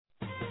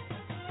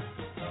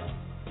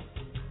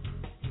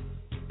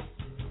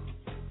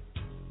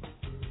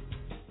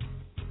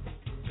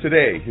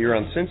Today, here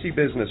on Cincy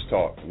Business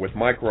Talk with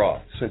Mike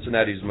Roth,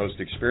 Cincinnati's most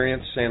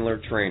experienced Sandler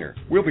trainer.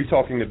 We'll be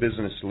talking to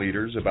business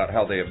leaders about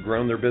how they have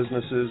grown their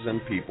businesses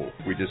and people.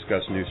 We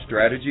discuss new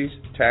strategies,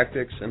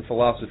 tactics, and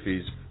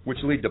philosophies which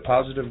lead to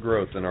positive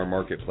growth in our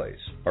marketplace.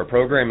 Our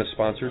program is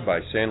sponsored by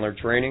Sandler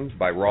Training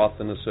by Roth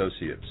and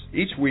Associates.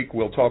 Each week,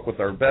 we'll talk with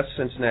our best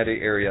Cincinnati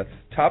area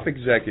top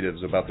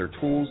executives about their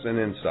tools and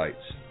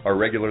insights. Our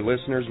regular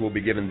listeners will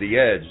be given the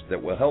edge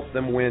that will help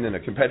them win in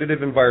a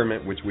competitive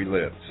environment which we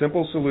live.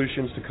 Simple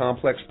solutions to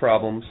complex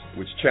problems,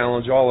 which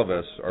challenge all of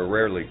us, are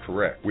rarely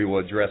correct. We will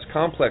address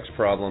complex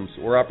problems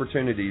or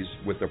opportunities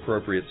with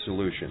appropriate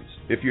solutions.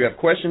 If you have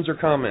questions or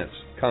comments,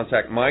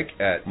 contact Mike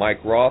at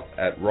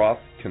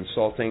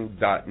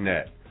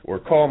mikeroth@rothconsulting.net or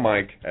call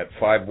Mike at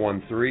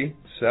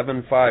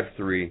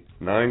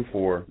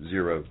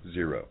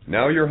 513-753-9400.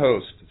 Now your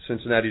host,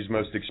 Cincinnati's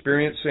most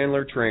experienced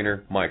Sandler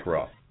trainer, Mike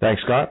Roth.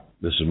 Thanks, Scott.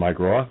 This is Mike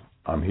Roth.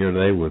 I'm here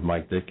today with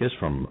Mike Dektas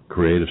from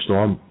Creative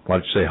Storm. Why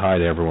don't you say hi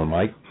to everyone,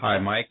 Mike? Hi,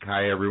 Mike.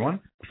 Hi, everyone.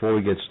 Before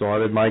we get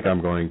started, Mike,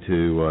 I'm going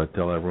to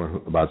tell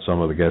everyone about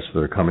some of the guests that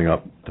are coming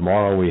up.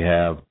 Tomorrow we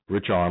have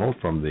Rich Arnold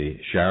from the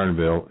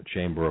Sharonville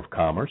Chamber of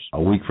Commerce.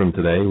 A week from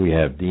today, we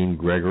have Dean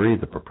Gregory,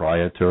 the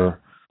proprietor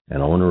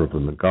and owner of the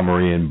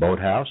Montgomery Inn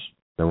Boathouse.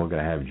 Then we're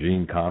going to have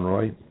Gene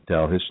Conroy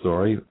tell his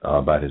story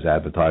about his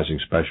advertising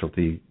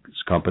specialties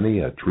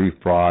company, Tree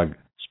Frog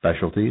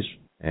Specialties.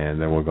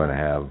 And then we're going to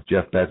have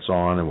Jeff Betts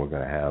on, and we're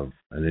going to have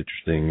an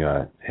interesting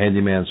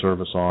handyman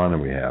service on,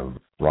 and we have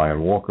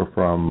Ryan Walker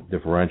from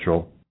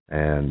Differential,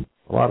 and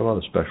a lot of other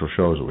special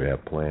shows that we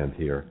have planned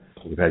here.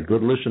 We've had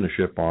good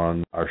listenership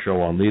on our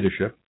show on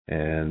leadership,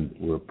 and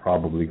we're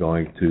probably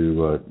going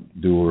to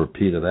do a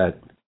repeat of that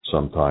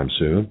sometime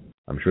soon.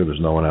 I'm sure there's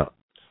no one out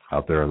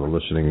there in the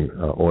listening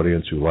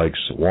audience who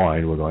likes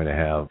wine. We're going to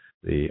have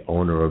the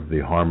owner of the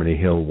Harmony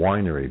Hill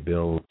Winery,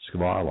 Bill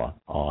Scavala,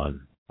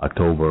 on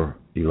October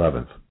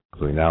 11th.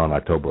 Between now and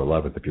October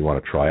 11th, if you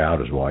want to try out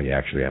his wine, you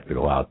actually have to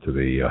go out to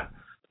the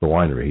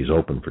winery. He's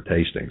open for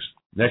tastings.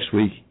 Next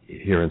week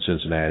here in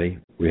Cincinnati,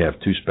 we have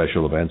two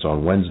special events.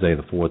 On Wednesday,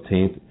 the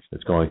 14th,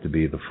 it's going to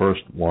be the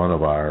first one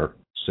of our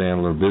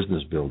Sandler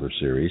Business Builder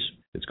series.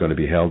 It's going to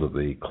be held at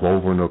the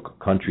Clover Nook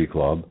Country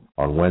Club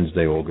on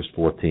Wednesday, August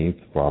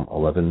 14th from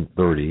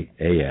 11:30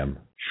 a.m.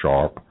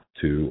 sharp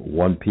to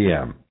 1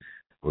 p.m.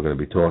 We're going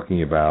to be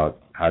talking about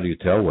how do you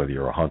tell whether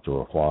you're a hunter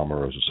or a farmer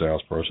or as a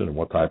salesperson, and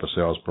what type of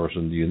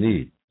salesperson do you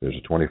need. There's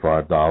a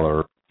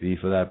 $25 fee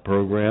for that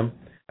program,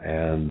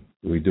 and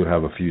we do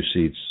have a few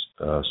seats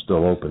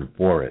still open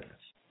for it.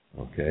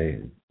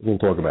 Okay, we'll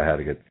talk about how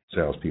to get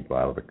salespeople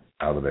out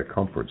of their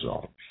comfort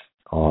zone.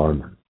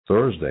 On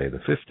Thursday, the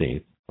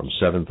 15th, from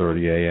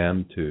 7:30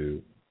 a.m.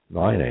 to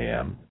 9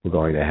 a.m., we're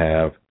going to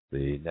have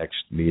the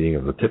next meeting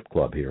of the Tip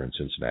Club here in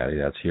Cincinnati.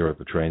 That's here at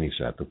the Training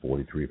Center,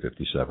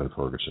 4357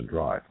 Ferguson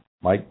Drive.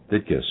 Mike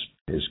Dektas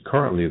is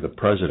currently the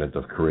president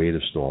of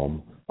Creative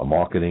Storm, a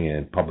marketing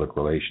and public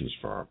relations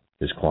firm.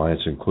 His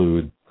clients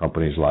include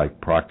companies like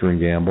Procter &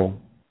 Gamble,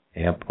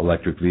 AMP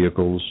Electric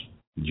Vehicles,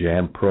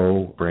 Jam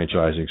Pro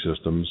Franchising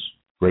Systems,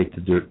 Great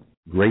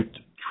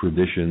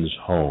Traditions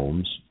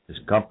Homes. His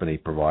company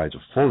provides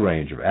a full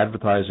range of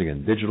advertising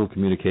and digital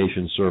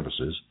communication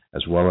services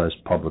as well as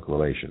public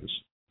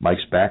relations.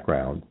 Mike's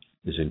background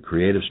is in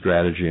creative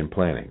strategy and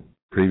planning.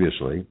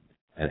 Previously,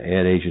 an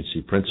ad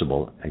agency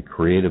principal and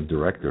creative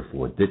director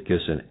for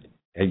Ditkus and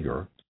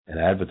Edgar, an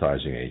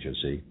advertising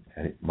agency,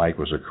 and Mike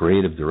was a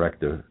creative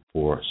director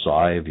for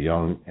Sive,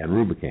 Young, and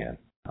Rubicam.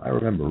 I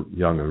remember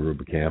Young and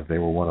Rubicam. They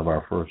were one of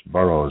our first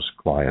Burroughs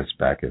clients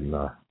back in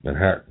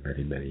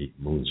Manhattan many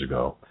moons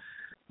ago.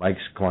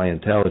 Mike's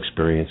clientele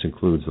experience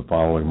includes the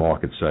following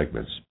market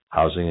segments: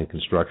 housing and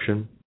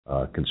construction,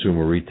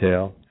 consumer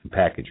retail, and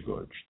packaged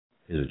goods.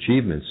 His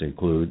achievements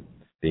include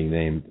being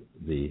named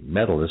the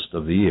Medalist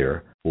of the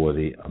Year for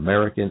the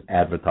American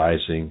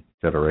Advertising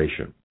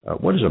Federation.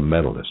 What is a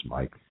medalist,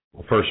 Mike?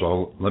 Well, first of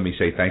all, let me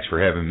say thanks for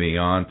having me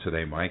on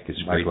today, Mike.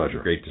 It's My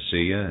pleasure. Great to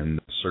see you, and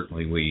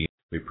certainly we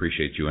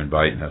appreciate you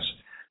inviting us.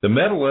 The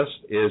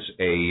Medalist is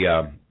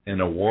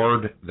an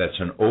award that's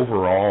an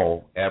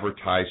overall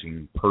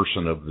advertising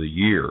person of the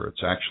year.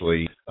 It's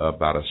actually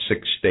about a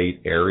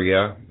 6-state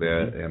area,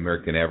 the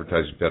American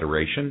Advertising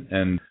Federation,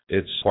 and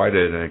it's quite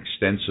an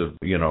extensive,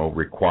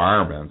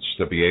 requirements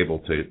to be able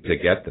to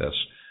get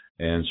this.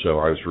 And so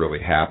I was really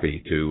happy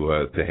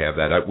to have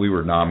that. We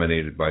were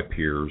nominated by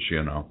peers,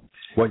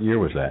 What year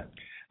was that?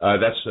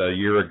 That's a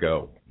year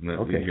ago.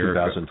 Okay,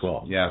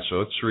 2012. Yeah,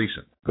 so it's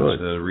recent. Good.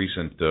 It's a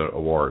recent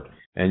award.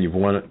 And you've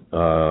won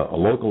a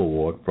local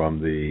award from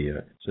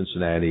the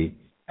Cincinnati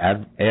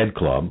Ad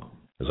Club,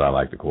 as I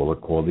like to call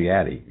it, called the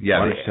Addy.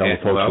 Yeah, the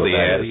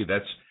Addy.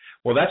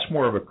 That's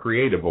more of a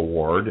creative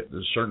award.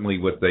 Certainly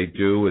what they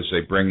do is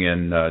they bring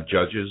in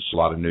judges, a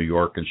lot of New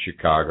York and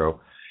Chicago,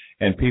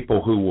 and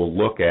people who will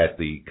look at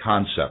the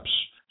concepts.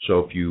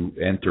 So if you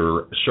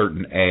enter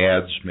certain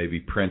ads,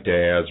 maybe print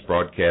ads,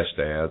 broadcast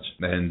ads,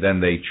 and then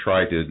they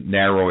try to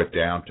narrow it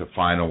down to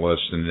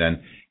finalists, and then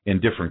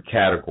in different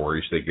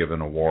categories they give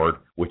an award,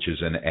 which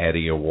is an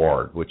Addy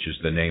Award, which is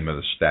the name of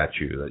the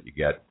statue that you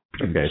get.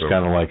 Okay, it's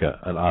kind of like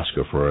an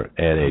Oscar for an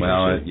ad agency.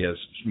 Well, yes,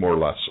 more or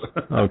less.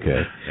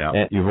 Okay. Yeah.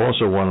 And you've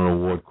also won an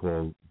award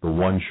called The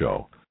One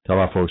Show. Tell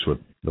our folks what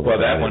the Well,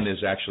 that is. one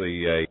is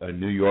actually a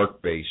New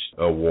York-based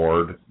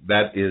award.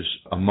 That is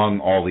among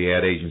all the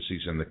ad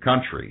agencies in the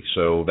country.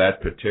 So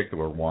that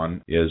particular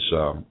one is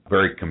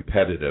very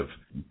competitive,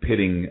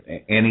 pitting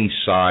any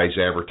size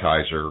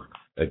advertiser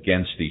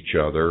against each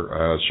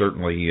other.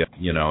 Certainly,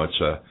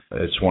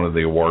 it's one of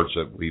the awards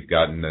that we've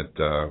gotten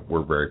that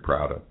we're very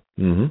proud of.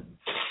 Mm-hmm.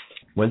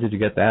 When did you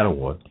get that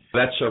award?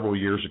 That's several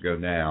years ago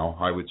now.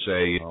 I would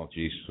say,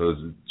 so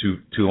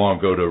too long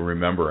ago to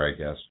remember, I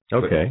guess.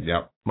 Okay. But,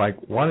 yeah. Mike,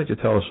 why don't you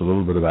tell us a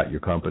little bit about your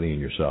company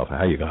and yourself,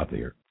 how you got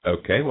there?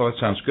 Okay, well, that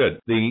sounds good.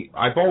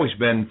 I've always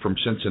been from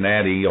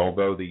Cincinnati,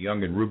 although the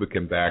Young and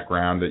Rubicam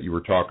background that you were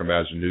talking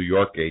about is a New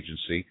York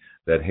agency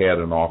that had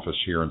an office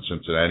here in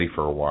Cincinnati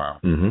for a while.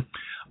 Mm-hmm.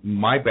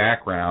 My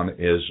background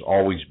has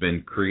always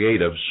been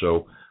creative,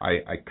 so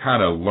I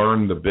kind of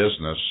learned the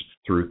business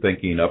through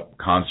thinking up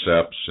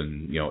concepts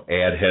and,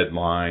 ad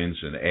headlines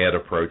and ad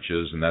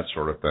approaches and that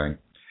sort of thing.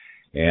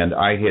 And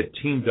I had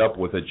teamed up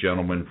with a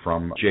gentleman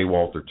from J.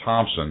 Walter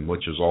Thompson,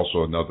 which is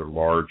also another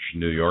large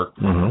New York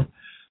firm,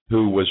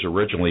 who was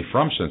originally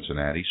from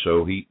Cincinnati.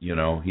 So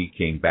he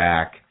came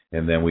back,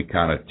 and then we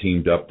kind of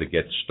teamed up to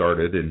get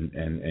started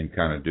and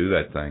kind of do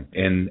that thing.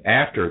 And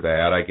after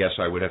that, I guess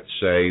I would have to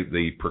say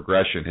the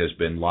progression has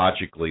been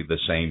logically the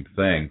same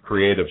thing.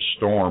 Creative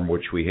Storm,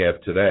 which we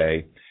have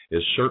today,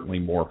 is certainly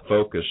more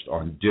focused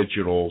on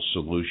digital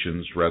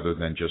solutions rather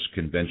than just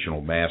conventional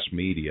mass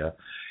media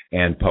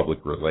and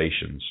public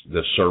relations.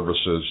 The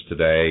services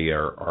today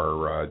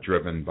are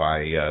driven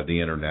by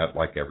the Internet,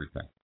 like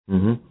everything.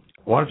 Mm-hmm.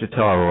 Why don't you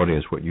tell our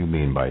audience what you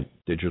mean by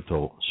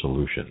digital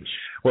solutions?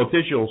 Well,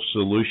 digital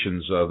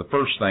solutions, the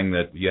first thing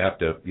that you have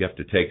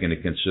to take into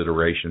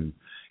consideration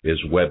is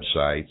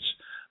websites.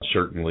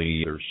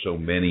 Certainly, there's so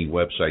many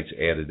websites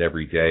added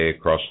every day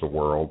across the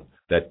world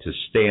that to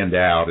stand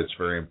out, it's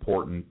very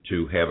important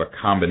to have a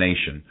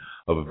combination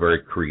of a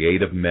very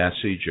creative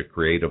message, a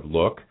creative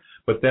look,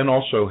 but then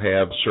also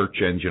have search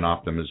engine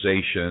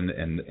optimization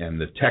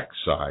and the tech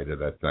side of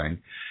that thing.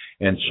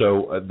 And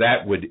so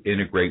that would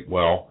integrate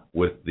well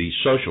with the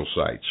social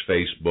sites,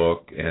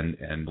 Facebook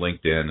and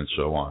LinkedIn and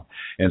so on.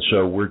 And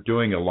so we're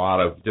doing a lot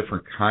of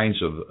different kinds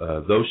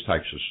of those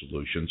types of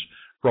solutions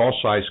for all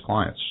size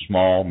clients,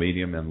 small,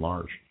 medium, and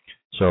large.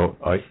 So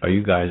are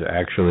you guys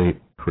actually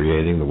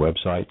creating the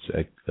websites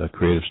at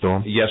Creative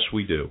Storm? Yes,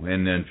 we do.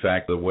 And in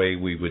fact, the way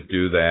we would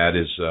do that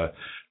is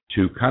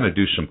to kind of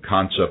do some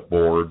concept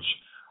boards.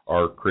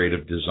 Our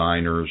creative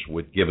designers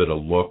would give it a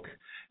look.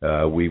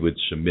 We would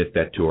submit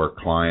that to our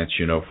clients,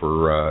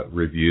 for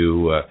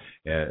review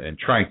and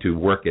trying to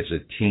work as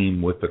a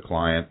team with the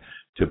client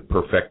to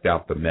perfect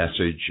out the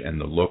message and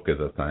the look of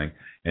the thing,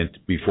 and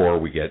before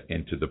we get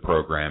into the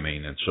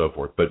programming and so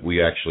forth. But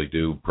we actually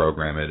do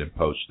program it and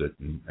post it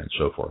and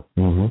so forth.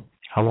 Mm-hmm.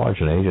 How large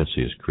an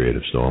agency is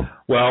Creative Storm?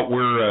 Well,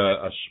 we're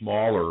a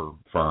smaller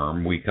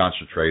firm. We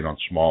concentrate on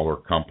smaller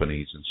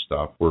companies and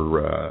stuff.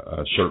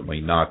 We're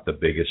certainly not the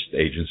biggest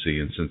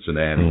agency in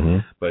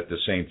Cincinnati, but at the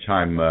same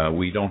time,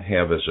 we don't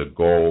have as a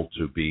goal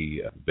to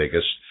be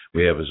biggest.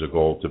 We have as a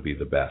goal to be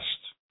the best.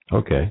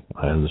 Okay,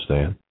 I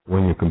understand.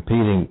 When you're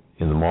competing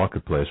in the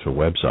marketplace for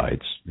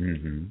websites,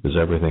 there's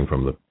everything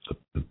from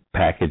the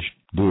packaged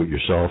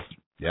do-it-yourself,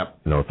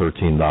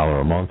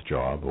 $13 a month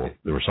job, or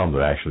there were some that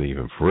are actually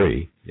even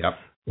free,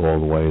 all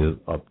the way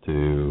up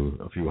to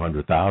a few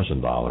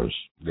 $100,000.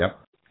 Yep.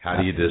 How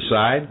do you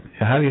decide?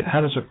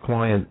 How does a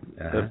client,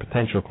 a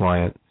potential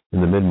client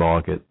in the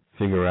mid-market,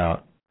 figure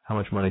out how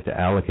much money to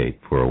allocate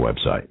for a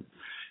website?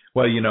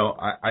 Well,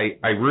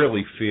 I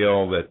really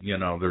feel that,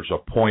 there's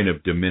a point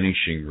of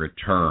diminishing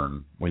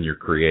return when you're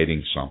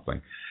creating something.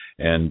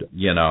 And,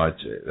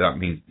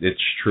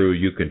 it's true.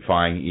 You can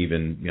find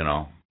even,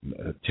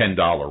 $10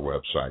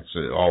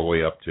 websites all the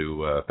way up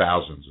to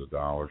thousands of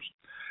dollars.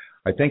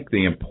 I think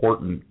the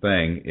important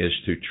thing is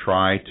to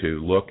try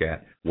to look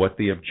at what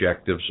the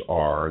objectives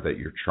are that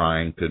you're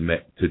trying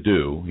to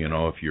do,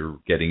 if you're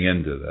getting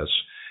into this.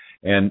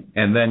 And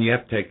then you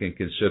have to take in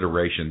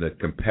consideration the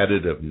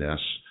competitiveness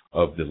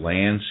of the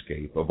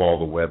landscape of all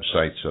the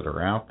websites that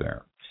are out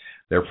there.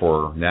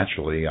 Therefore,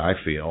 naturally, I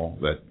feel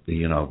that,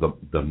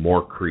 the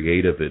more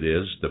creative it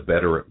is, the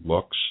better it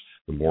looks,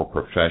 the more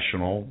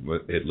professional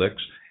it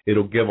looks.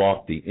 It'll give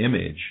off the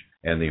image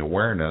and the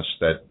awareness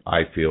that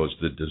I feel is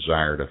the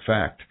desired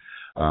effect.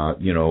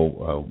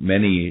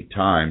 Many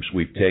times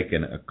we've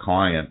taken a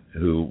client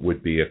who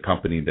would be a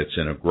company that's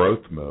in a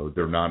growth mode,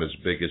 they're not as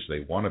big as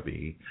they want to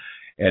be,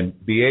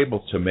 and be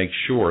able to make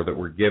sure that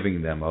we're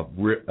giving them a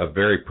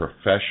very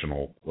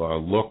professional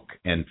look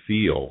and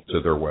feel to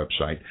their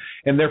website,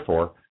 and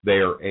therefore they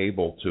are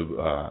able to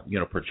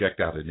project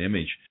out an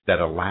image that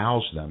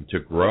allows them to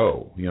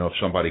grow. If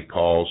somebody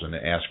calls and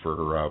asks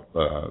for a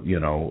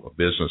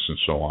business and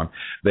so on,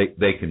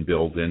 they can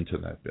build into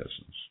that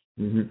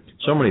business.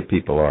 So many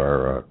people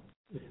are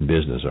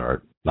business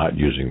are not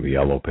using the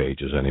yellow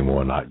pages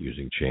anymore, not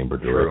using chamber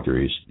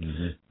directories.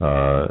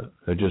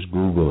 They're just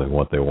Googling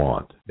what they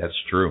want. That's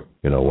true.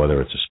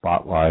 Whether it's a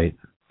spotlight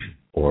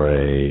or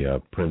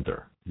a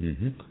printer.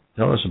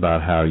 Tell us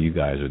about how you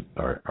guys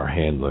are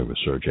handling the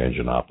search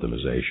engine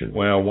optimization.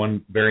 Well,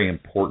 one very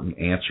important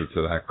answer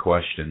to that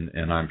question,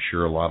 and I'm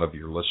sure a lot of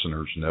your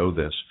listeners know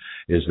this,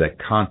 is that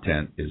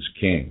content is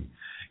king.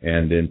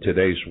 And in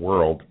today's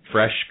world,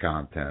 fresh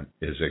content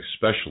is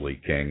especially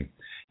king.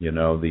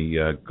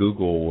 The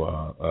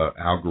Google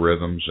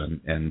algorithms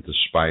and the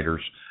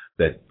spiders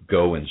that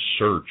go and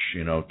search,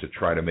 to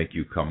try to make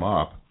you come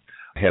up,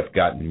 have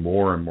gotten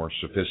more and more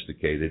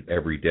sophisticated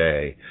every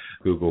day.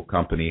 Google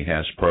company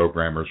has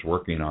programmers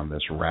working on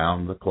this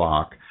round the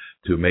clock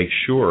to make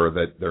sure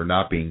that they're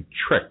not being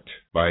tricked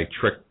by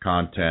trick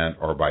content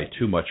or by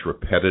too much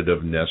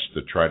repetitiveness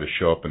to try to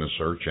show up in a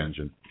search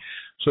engine.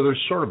 So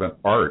there's sort of an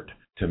art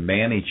to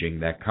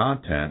managing that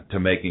content to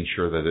making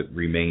sure that it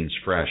remains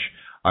fresh.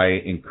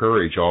 I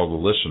encourage all the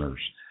listeners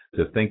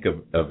to think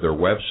of their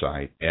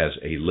website as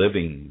a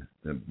living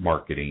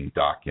marketing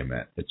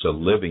document. It's a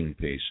living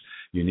piece.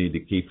 You need to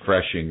keep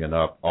freshening it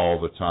up all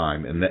the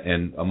time.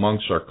 And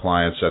amongst our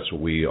clients, that's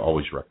what we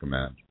always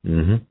recommend.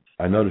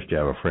 I noticed you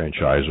have a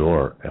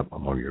franchisor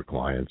among your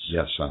clients.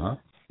 Yes,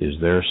 Is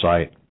their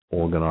site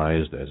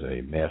organized as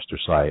a master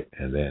site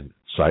and then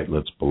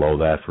sitelets below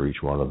that for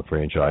each one of the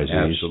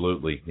franchisees?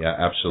 Absolutely. Yeah,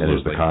 absolutely. And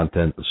is the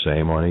content the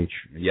same on each?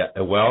 Yeah,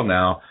 well,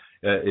 now,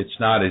 it's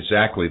not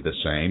exactly the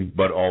same,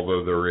 but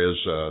although there is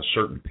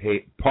certain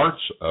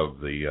parts of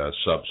the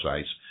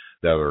sub-sites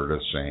that are the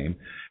same,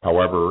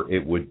 however,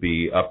 it would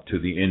be up to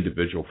the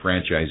individual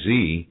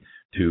franchisee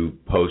to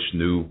post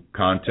new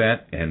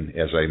content, and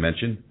as I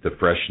mentioned, the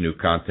fresh new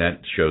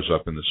content shows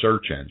up in the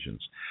search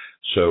engines.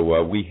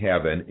 So we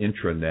have an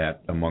intranet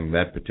among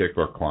that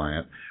particular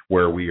client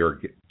where we are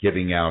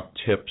giving out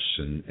tips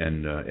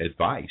and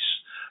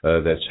advice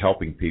that's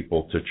helping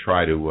people to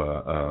try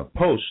to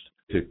post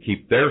to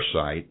keep their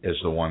site as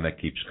the one that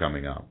keeps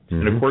coming up.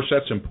 And of course,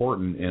 that's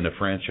important in a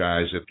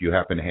franchise if you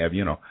happen to have,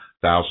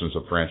 thousands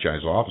of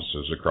franchise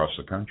offices across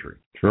the country.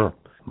 Sure.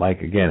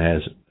 Mike, again,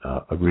 has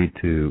agreed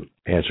to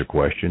answer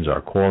questions. Our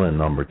call-in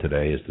number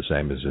today is the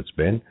same as it's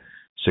been,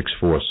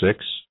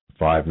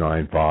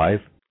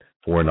 646-595-4916.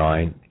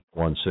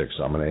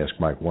 I'm going to ask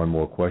Mike one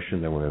more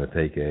question, then we're going to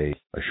take a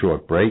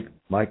short break.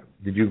 Mike,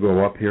 did you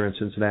grow up here in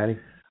Cincinnati?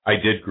 I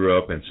did grow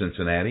up in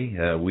Cincinnati.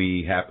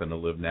 We happen to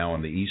live now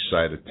on the east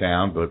side of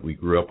town, but we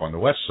grew up on the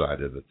west side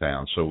of the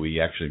town, so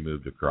we actually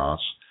moved across.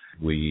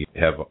 We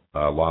have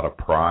a lot of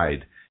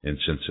pride in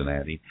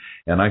Cincinnati,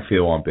 and I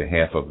feel on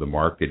behalf of the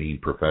marketing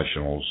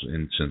professionals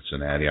in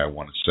Cincinnati, I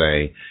want to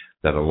say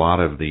that a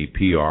lot of the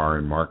PR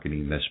and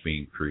marketing that's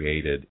being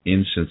created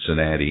in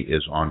Cincinnati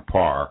is on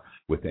par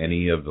with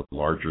any of the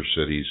larger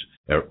cities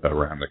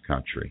around the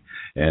country.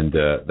 And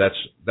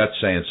that's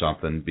saying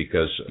something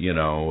because,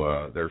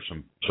 there's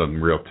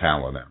some real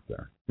talent out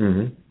there.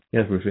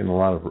 Yes, we've seen a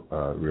lot of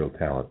real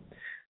talent.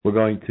 We're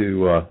going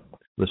to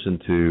listen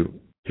to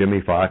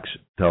Jimmy Fox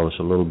tell us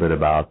a little bit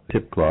about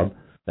Tip Club.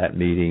 That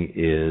meeting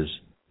is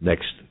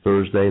next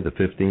Thursday, the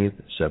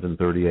 15th,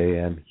 7:30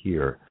 a.m.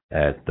 here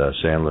at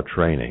Sandler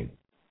Training.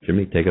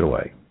 Jimmy, take it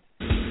away.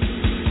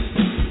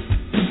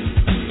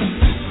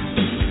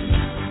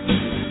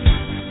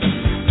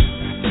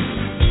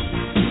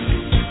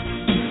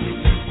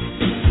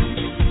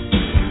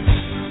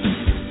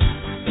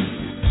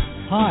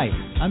 Hi,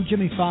 I'm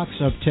Jimmy Fox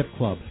of Tip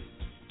Club.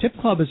 Tip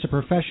Club is a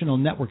professional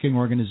networking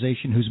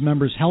organization whose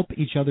members help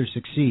each other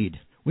succeed.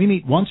 We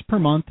meet once per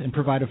month and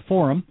provide a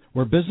forum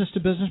where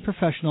business-to-business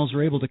professionals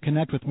are able to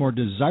connect with more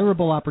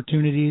desirable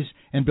opportunities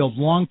and build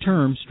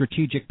long-term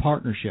strategic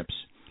partnerships.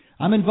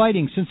 I'm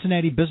inviting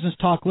Cincinnati Business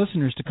Talk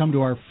listeners to come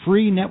to our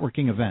free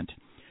networking event.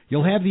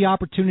 You'll have the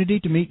opportunity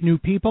to meet new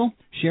people,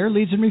 share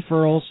leads and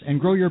referrals, and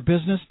grow your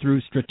business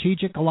through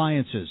strategic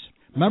alliances.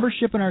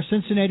 Membership in our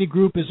Cincinnati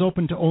group is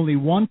open to only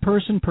one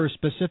person per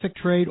specific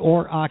trade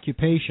or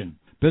occupation.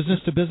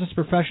 Business-to-business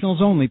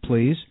professionals only,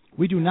 please.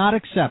 We do not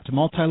accept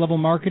multi-level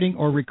marketing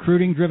or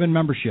recruiting-driven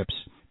memberships.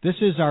 This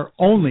is our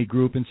only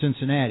group in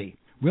Cincinnati.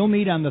 We'll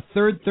meet on the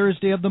third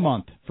Thursday of the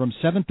month from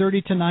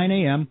 7:30 to 9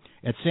 a.m.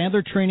 at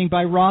Sandler Training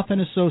by Roth &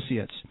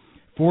 Associates,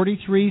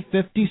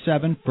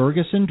 4357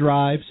 Ferguson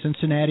Drive,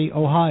 Cincinnati,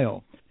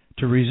 Ohio.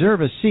 To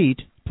reserve a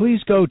seat,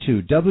 please go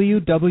to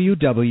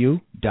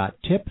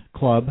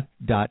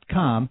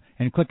www.tipclub.com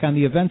and click on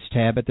the Events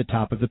tab at the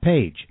top of the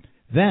page.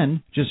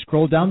 Then, just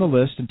scroll down the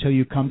list until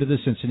you come to the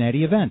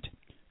Cincinnati event.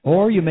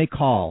 Or you may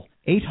call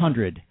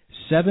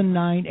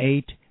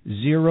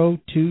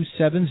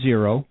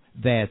 800-798-0270.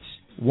 That's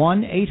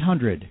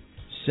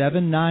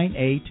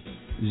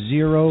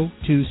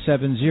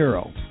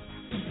 1-800-798-0270.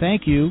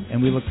 Thank you,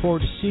 and we look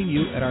forward to seeing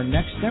you at our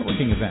next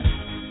networking event.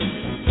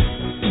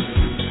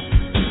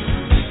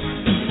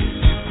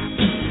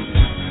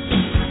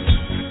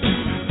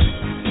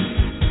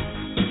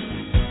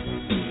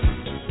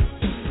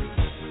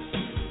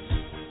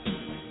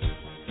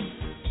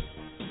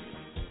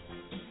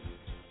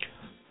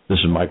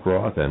 Mike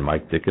Roth and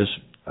Mike Dektas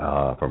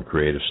from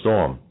Creative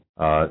Storm.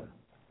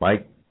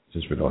 Mike,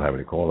 since we don't have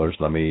any callers,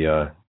 let me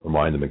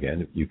remind them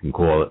again. You can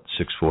call at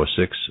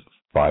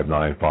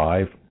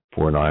 646-595-4916,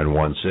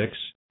 and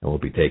we'll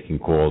be taking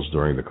calls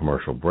during the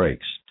commercial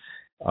breaks.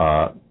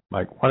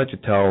 Mike, why don't you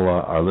tell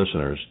our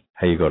listeners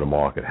how you go to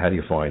market? How do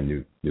you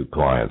find new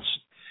clients?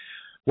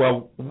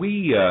 Well,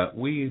 we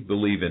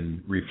believe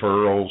in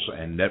referrals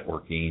and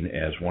networking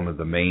as one of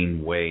the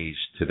main ways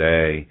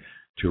today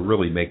to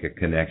really make a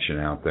connection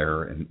out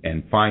there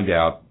and find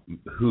out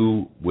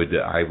who would,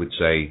 I would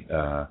say,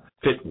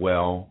 fit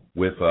well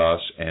with us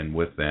and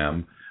with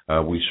them.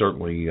 We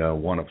certainly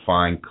want to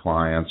find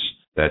clients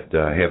that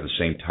have the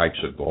same types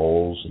of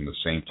goals and the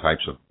same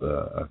types of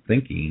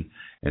thinking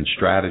and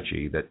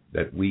strategy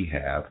that we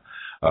have.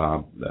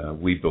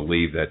 We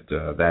believe that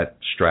that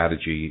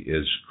strategy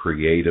is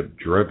creative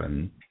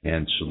driven,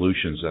 and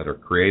solutions that are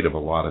creative a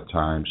lot of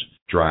times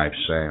drive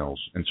sales,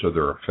 and so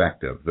they're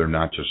effective. They're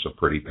not just a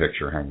pretty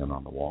picture hanging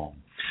on the wall.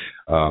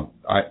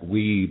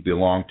 We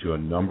belong to a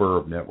number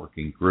of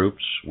networking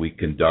groups. We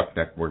conduct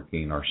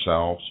networking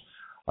ourselves.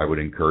 I would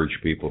encourage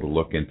people to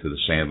look into the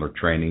Sandler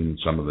training,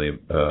 some of the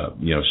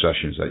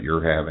sessions that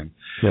you're having.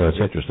 Yeah, that's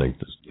interesting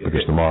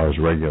because tomorrow's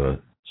regular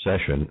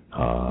session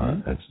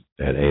at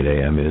 8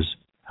 a.m. is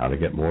how to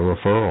get more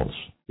referrals.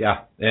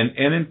 Yeah, and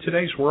in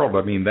today's world,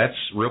 I mean, that's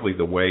really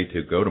the way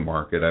to go to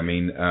market. I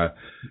mean,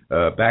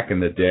 back in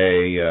the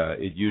day,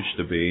 it used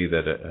to be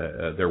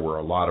that there were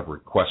a lot of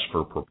requests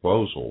for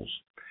proposals.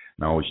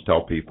 And I always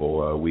tell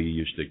people we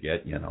used to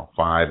get,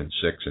 5 and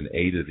 6 and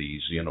 8 of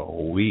these, a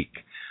week.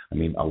 I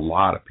mean, a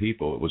lot of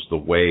people. It was the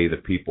way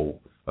that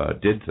people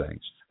did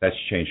things. That's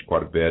changed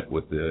quite a bit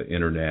with the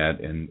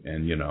internet and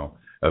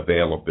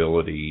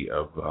availability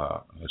of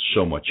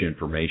so much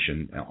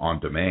information on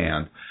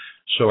demand.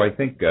 So I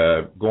think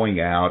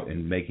going out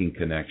and making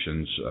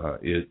connections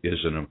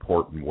is an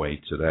important way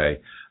today.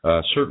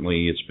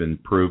 Certainly, it's been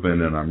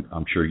proven, and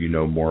I'm sure you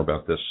know more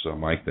about this,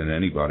 Mike, than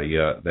anybody,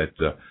 that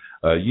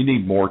you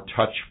need more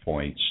touch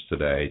points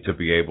today to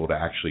be able to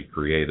actually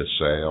create a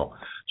sale.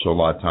 So a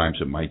lot of times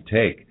it might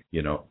take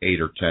 8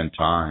 or 10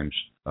 times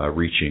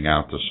reaching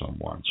out to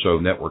someone. So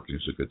networking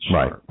is a good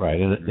start. Right.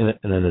 In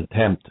an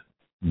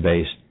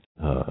attempt-based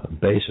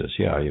basis,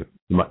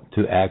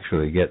 to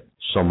actually get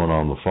someone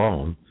on the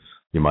phone,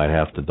 you might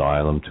have to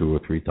dial them 2 or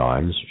 3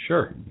 times.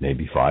 Sure.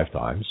 Maybe 5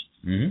 times.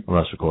 Mm-hmm.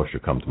 Unless, of course, you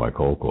come to my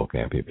cold call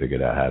camp, you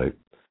figured out how to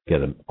get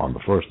them on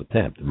the first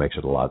attempt. It makes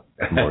it a lot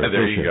more efficient.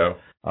 There you go.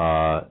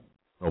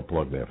 No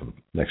plug there for the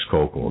next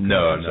cold call.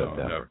 No,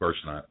 of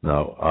course not.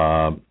 No.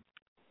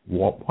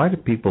 Why do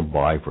people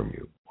buy from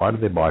you? Why do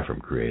they buy from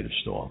Creative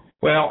Storm?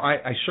 Well,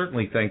 I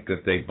certainly think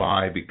that they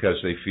buy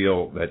because they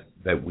feel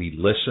that we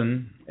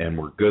listen and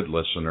we're good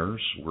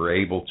listeners. We're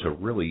able to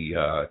really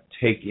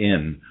take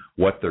in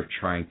what they're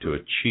trying to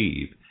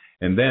achieve.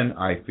 And then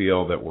I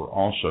feel that we're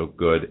also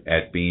good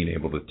at being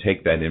able to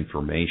take that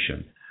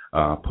information,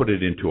 put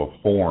it into a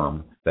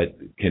form that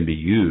can be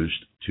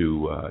used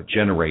to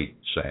generate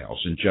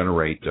sales and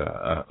generate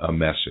a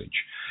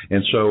message.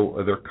 And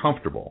so they're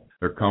comfortable.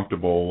 They're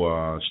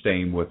comfortable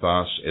staying with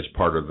us as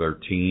part of their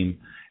team.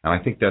 And I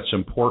think that's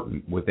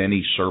important with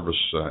any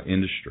service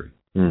industry.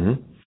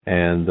 Mm-hmm.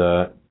 And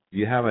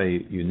you have a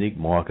unique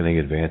marketing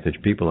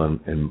advantage. People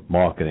in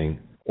marketing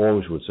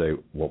always would say,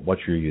 well,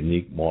 what's your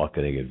unique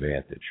marketing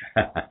advantage?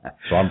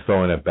 So I'm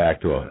throwing it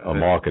back to a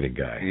marketing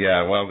guy.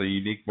 Yeah, well, the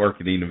unique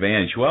marketing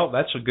advantage. Well,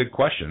 that's a good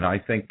question. I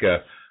think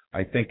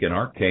in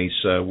our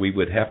case, we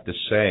would have to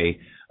say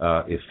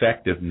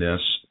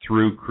effectiveness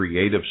through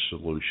creative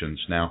solutions.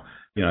 Now,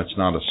 it's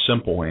not a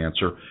simple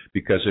answer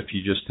because if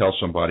you just tell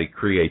somebody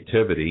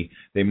creativity,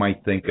 they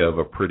might think of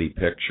a pretty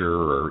picture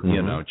or,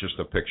 just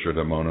a picture of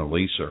the Mona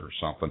Lisa or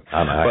something.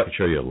 I can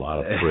show you a lot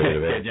of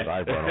creative aids that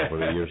I've run over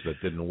the years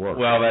that didn't work.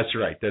 Well, that's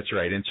right.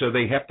 And so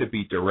they have to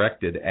be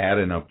directed at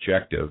an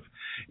objective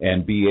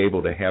and be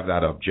able to have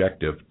that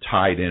objective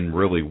tied in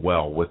really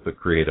well with the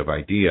creative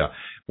idea.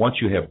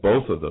 Once you have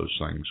both of those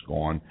things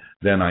going,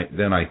 then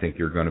I think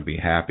you're going to be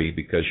happy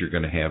because you're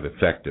going to have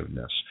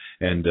effectiveness.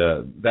 And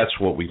that's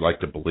what we like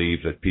to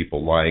believe that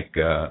people like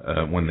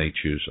when they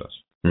choose us.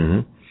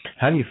 Mm-hmm.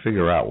 How do you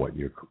figure out what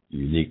your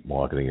unique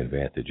marketing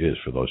advantage is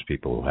for those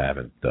people who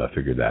haven't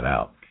figured that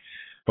out?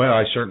 Well,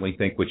 I certainly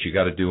think what you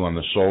got to do on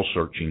the soul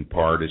searching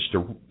part is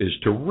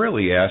to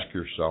really ask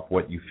yourself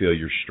what you feel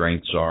your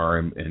strengths are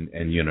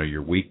and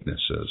your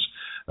weaknesses.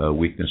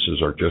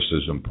 Weaknesses are just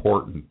as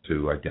important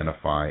to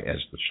identify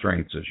as the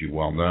strengths, as you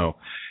well know.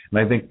 And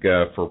I think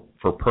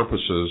for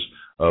purposes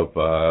of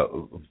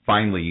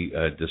finally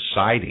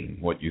deciding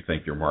what you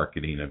think your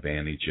marketing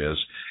advantage is,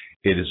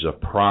 it is a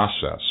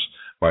process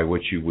by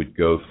which you would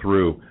go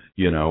through,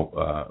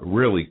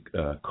 really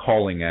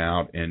calling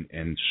out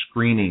and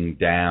screening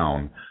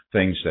down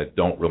things that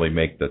don't really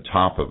make the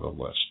top of the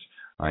list.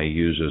 I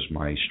use as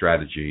my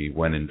strategy,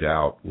 when in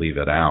doubt, leave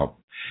it out.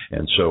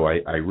 And so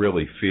I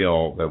really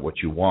feel that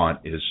what you want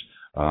is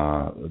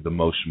the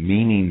most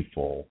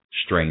meaningful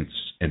strengths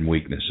and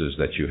weaknesses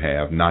that you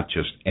have, not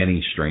just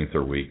any strength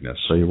or weakness.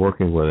 So you're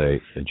working with a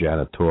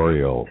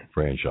janitorial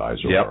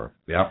franchisor.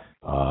 Yep.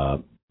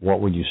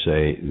 What would you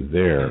say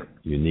their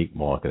unique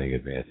marketing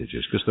advantage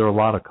is? Because there are a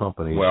lot of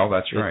companies. Well,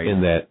 that's right.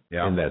 in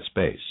that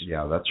space.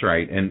 Yeah, that's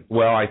right. And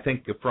well, I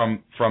think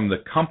from the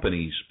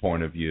company's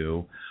point of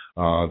view,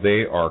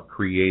 they are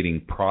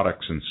creating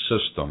products and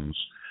systems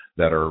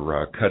that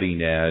are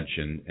cutting edge,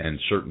 and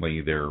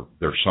certainly they're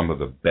some of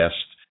the best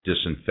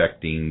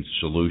disinfecting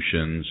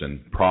solutions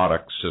and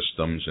product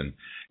systems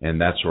and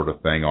that sort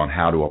of thing on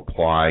how to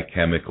apply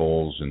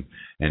chemicals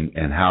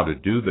and how to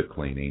do the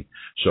cleaning.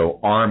 So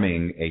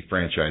arming a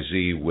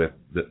franchisee with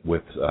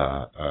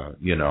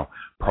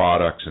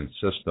products and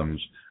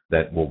systems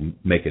that will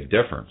make a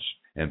difference.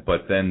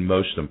 But then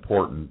most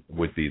important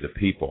would be the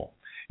people.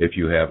 If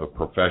you have a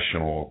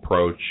professional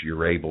approach,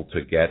 you're able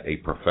to get a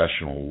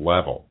professional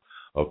level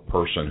of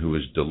person who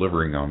is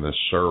delivering on this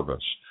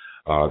service.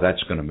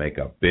 That's going to make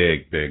a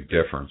big, big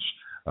difference.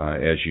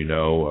 As you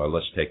know,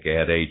 let's take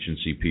ad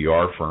agency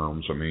PR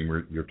firms. I mean,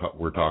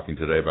 we're talking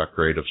today about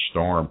Creative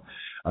Storm.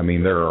 I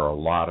mean, there are a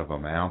lot of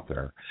them out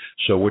there.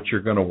 So what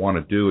you're going to want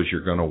to do is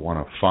you're going to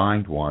want to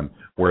find one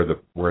where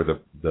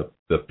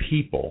the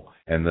people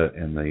and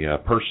the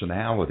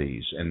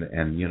personalities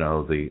and you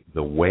know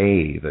the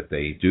way that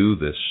they do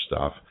this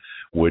stuff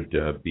would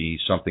be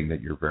something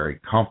that you're very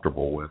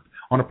comfortable with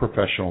on a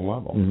professional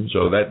level. Mm-hmm.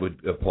 So that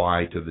would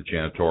apply to the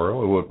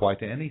janitorial. It would apply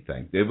to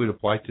anything. It would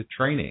apply to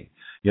training.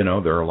 You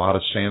know, there are a lot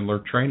of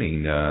Sandler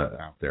training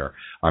out there.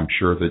 I'm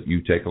sure that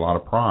you take a lot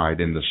of pride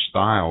in the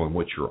style in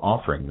which you're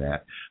offering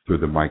that through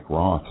the Mike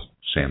Roth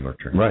Sandler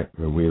training. Right.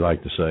 And we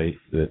like to say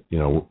that, you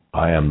know,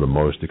 I am the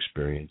most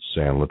experienced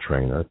Sandler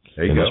trainer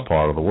in this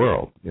part of the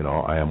world. You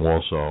know, I am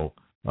also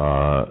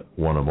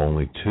one of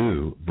only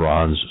 2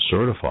 bronze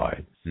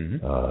certified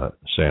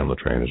Sandler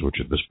trainers, which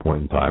at this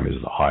point in time is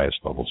the highest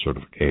level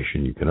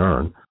certification you can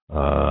earn.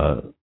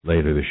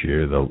 Later this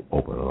year, they'll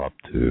open it up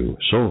to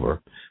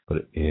silver.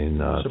 But in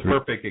it's a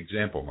perfect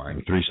example, Mike.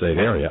 The 3-state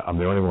area, I'm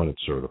the only one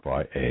that's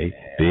certified, A.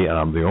 B, and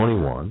I'm the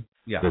only one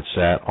that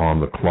sat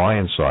on the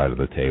client side of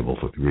the table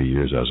for 3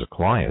 years as a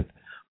client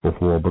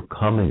before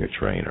becoming a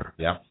trainer.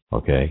 Yeah.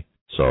 Okay?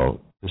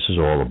 So this is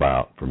all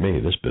about, for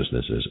me, this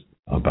business is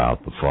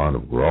about the fun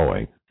of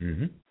growing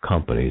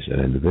companies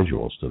and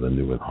individuals to the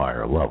new and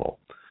higher level.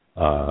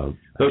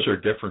 Those are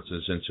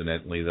differences,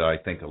 incidentally, that I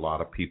think a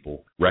lot of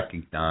people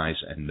recognize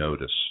and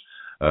notice.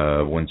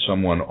 When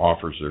someone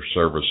offers their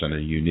service in a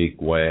unique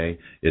way,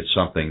 it's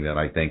something that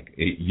I think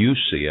you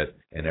see it,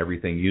 and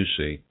everything you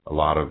see, a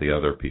lot of the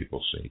other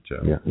people see, too.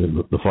 Yeah.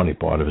 The funny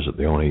part of it is that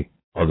the only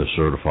other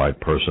certified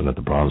person at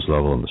the bronze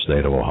level in the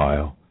state of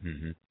Ohio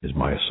is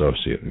my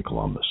associate in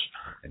Columbus.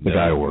 The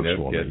guy who works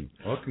for me.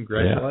 Well,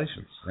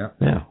 congratulations.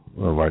 Yeah.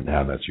 Well, right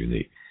now that's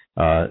unique.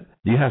 Do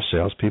you have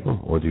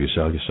salespeople, or do you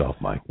sell yourself,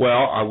 Mike?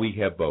 Well, we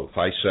have both.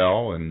 I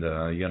sell, and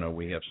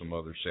we have some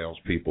other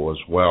salespeople as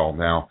well.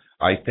 Now,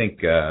 I think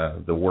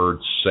the word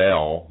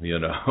 "sell,"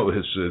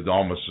 is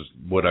almost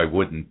what I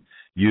wouldn't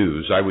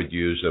use. I would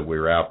use that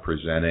we're out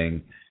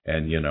presenting,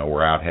 and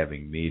we're out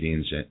having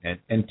meetings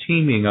and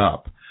teaming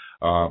up.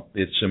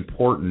 It's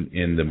important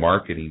in the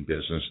marketing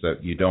business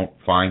that you don't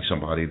find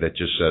somebody that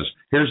just says,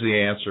 "Here's the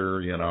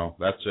answer,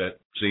 that's it.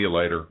 See you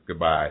later.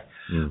 Goodbye."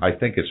 I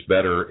think it's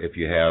better if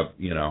you have,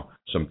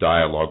 some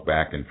dialogue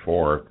back and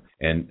forth.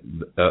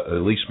 And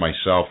at least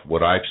myself,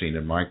 what I've seen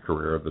in my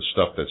career, the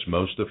stuff that's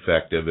most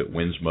effective, it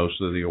wins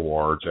most of the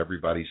awards,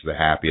 everybody's the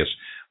happiest,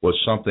 was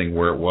something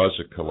where it was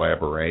a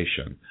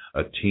collaboration,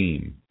 a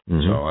team.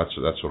 So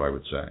that's what I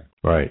would say.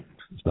 Right.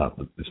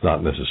 It's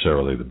not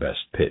necessarily the best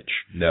pitch.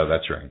 No,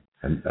 that's right.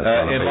 And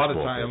a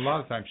lot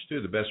of times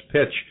too, the best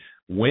pitch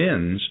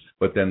wins,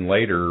 but then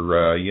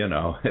later,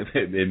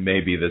 it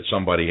may be that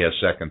somebody has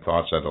second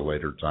thoughts at a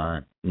later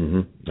time.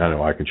 I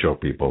know. I can show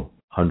people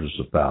hundreds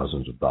of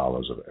thousands of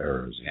dollars of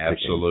errors.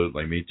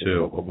 Absolutely, me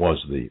too. What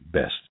was the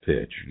best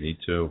pitch? Me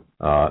too.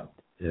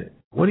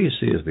 What do you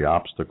see as the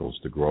obstacles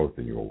to growth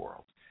in your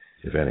world,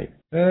 if any?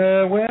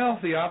 Well,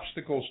 the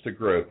obstacles to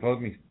growth.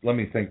 Let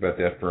me think about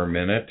that for a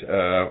minute.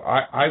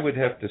 I would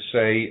have to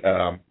say,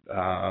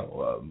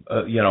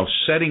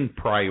 setting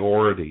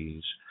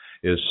priorities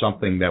is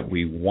something that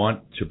we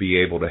want to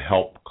be able to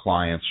help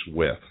clients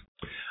with.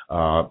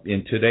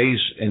 In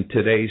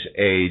today's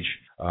age,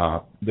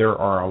 there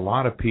are a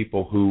lot of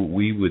people who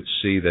we would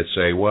see that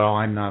say, "Well,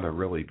 I'm not a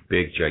really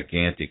big,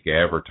 gigantic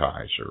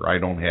advertiser. I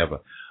don't have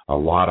a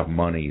lot of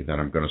money that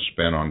I'm going to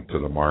spend on to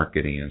the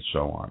marketing and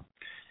so on."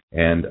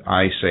 And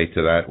I say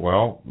to that,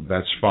 well,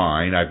 that's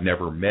fine. I've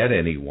never met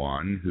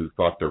anyone who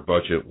thought their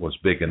budget was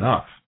big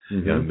enough.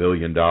 $1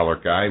 million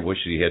guy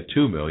wished he had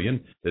 $2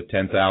 million. The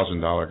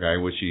 $10,000 guy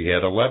wished he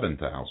had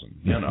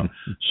 $11,000.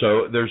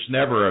 So there's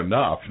never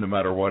enough, no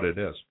matter what it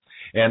is.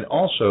 And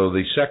also,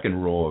 the second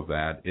rule of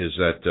that is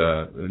that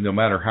no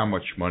matter how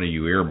much money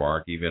you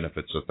earmark, even if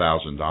it's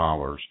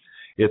 $1,000,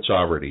 it's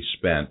already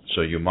spent.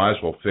 So you might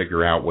as well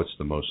figure out what's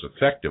the most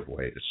effective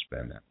way to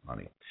spend that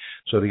money.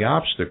 So the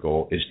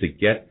obstacle is to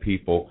get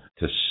people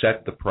to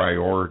set the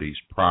priorities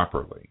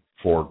properly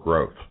for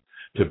growth,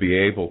 to be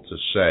able to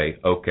say,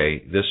 okay,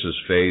 this is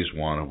phase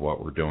one of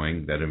what we're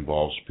doing that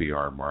involves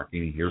PR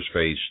marketing. Here's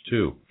phase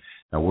two.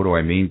 Now, what do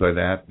I mean by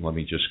that? Let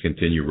me just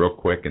continue real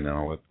quick, and then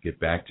I'll get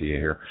back to you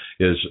here,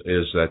 is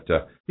that,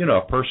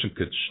 a person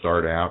could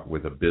start out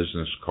with a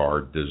business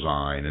card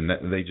design, and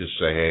they just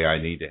say, hey,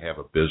 I need to have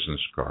a business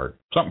card,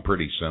 something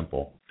pretty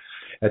simple.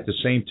 At the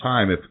same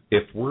time,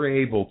 if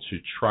we're able to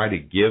try to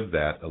give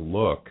that a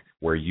look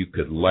where you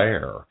could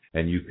layer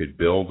and you could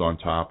build on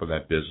top of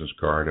that business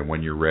card, and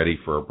when you're ready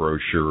for a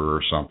brochure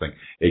or something,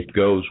 it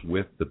goes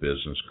with the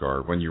business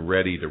card. When you're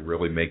ready to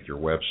really make your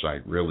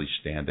website really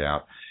stand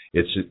out,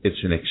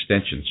 it's an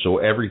extension. So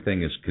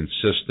everything is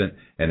consistent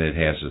and it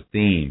has a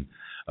theme.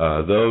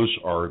 Those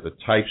are the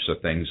types of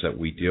things that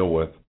we deal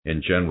with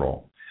in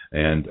general.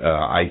 And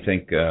I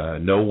think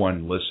no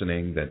one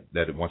listening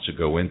that wants to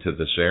go into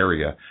this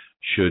area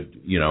should,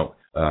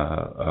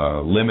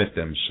 limit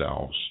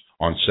themselves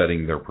on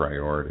setting their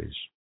priorities.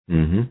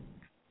 Mm-hmm.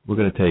 We're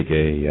going to take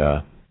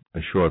a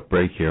short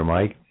break here,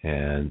 Mike,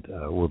 and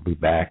we'll be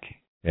back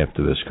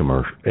after this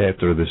commercial.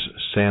 After this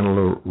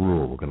Sandler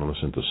Rule, we're going to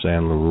listen to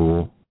Sandler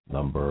Rule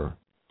number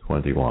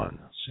 21.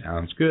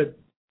 Sounds good.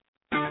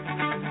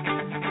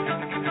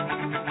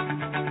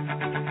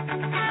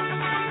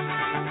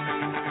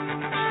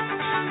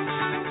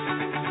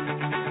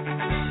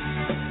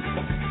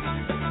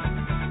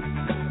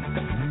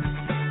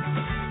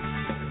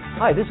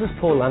 Hi, this is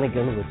Paul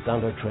Lanigan with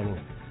Sandler Training,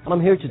 and I'm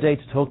here today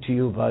to talk to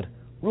you about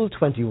Rule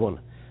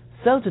 21.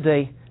 Sell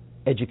today,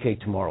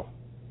 educate tomorrow.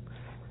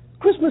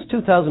 Christmas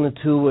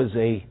 2002 was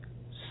a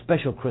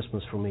special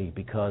Christmas for me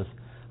because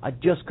I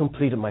just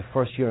completed my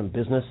first year in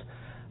business,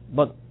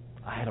 but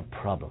I had a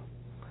problem.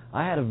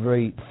 I had a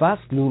very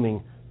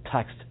fast-looming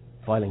tax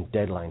filing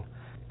deadline.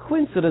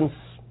 Coincidence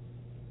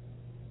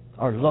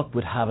or luck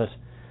would have it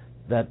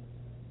that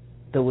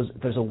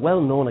there's a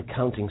well-known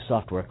accounting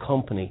software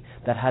company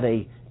that had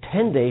a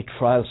 10-day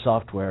trial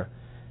software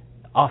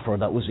offer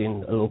that was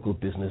in a local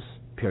business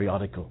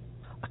periodical.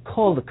 I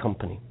called the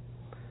company,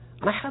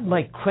 and I had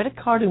my credit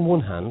card in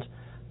one hand,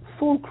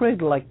 phone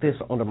cradle like this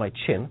under my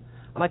chin,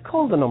 and I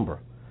called the number.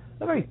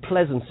 A very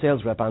pleasant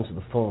sales rep answered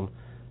the phone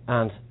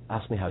and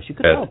asked me how she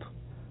could help.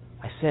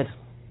 I said,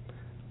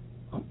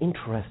 I'm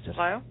interested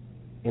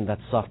in that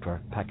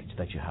software package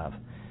that you have.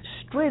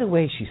 Straight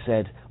away she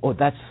said, oh,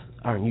 that's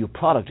our new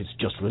product. It's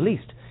just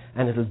released,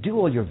 and it'll do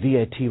all your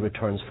VAT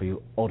returns for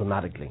you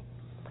automatically.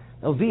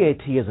 Now,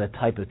 VAT is a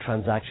type of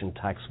transaction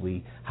tax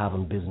we have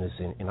in business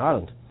in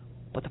Ireland.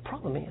 But the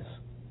problem is,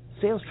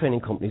 sales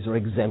training companies are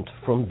exempt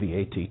from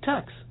VAT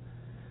tax.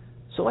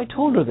 So I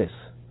told her this.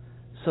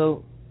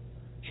 So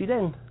she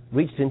then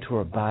reached into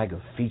her bag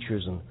of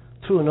features and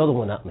threw another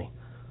one at me.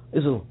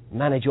 This will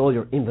manage all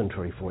your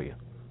inventory for you.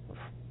 Of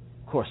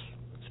course,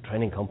 it's a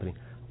training company.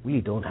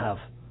 We don't have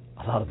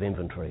a lot of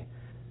inventory.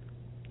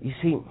 You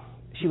see,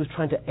 she was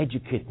trying to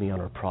educate me on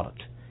her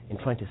product and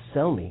trying to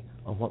sell me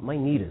on what my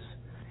need is.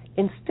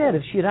 Instead,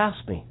 if she had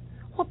asked me,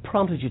 what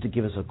prompted you to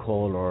give us a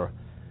call, or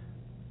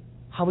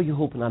how are you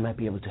hoping I might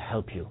be able to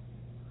help you,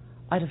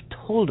 I'd have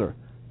told her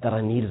that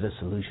I needed a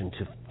solution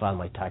to file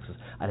my taxes.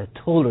 I'd have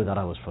told her that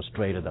I was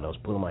frustrated, that I was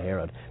pulling my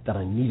hair out, that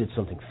I needed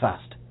something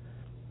fast.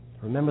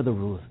 Remember the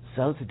rule: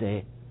 sell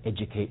today,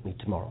 educate me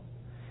tomorrow.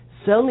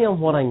 Sell me on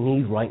what I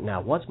need right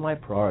now, what's my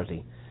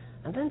priority,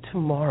 and then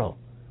tomorrow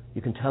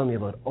you can tell me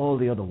about all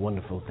the other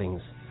wonderful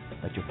things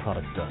that your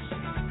product does.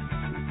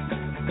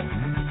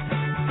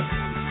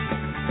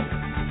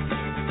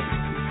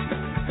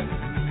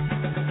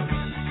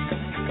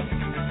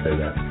 Say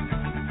that.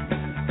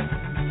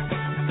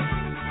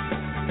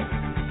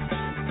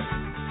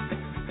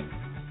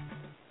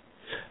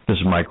 This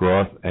is Mike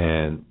Roth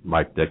and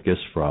Mike Dektas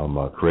from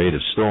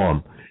Creative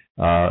Storm.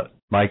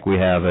 Mike, we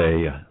have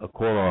a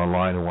caller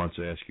online who wants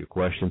to ask you a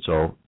question.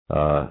 So,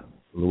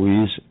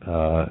 Louise,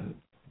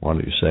 why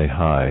don't you say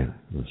hi?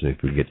 Let's see if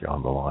we can get you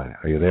on the line.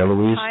 Are you there,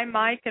 Louise? Hi,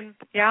 Mike and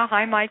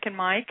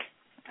Mike.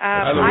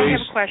 Hi, I Louise.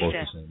 have a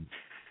question.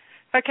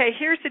 Okay,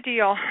 here's the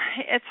deal.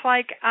 It's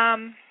like,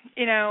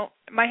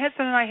 my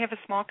husband and I have a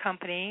small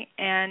company,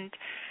 and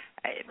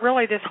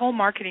really this whole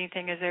marketing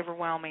thing is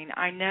overwhelming.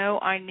 I know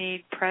I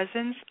need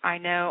presence. I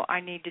know I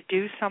need to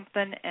do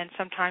something, and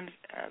sometimes,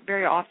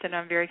 very often,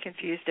 I'm very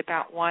confused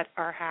about what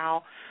or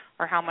how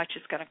much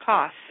it's going to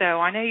cost. So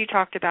I know you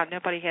talked about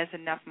nobody has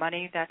enough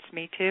money. That's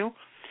me too.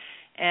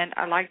 And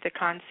I like the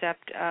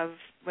concept of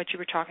what you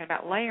were talking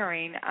about,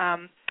 layering,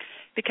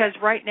 because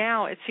right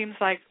now it seems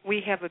like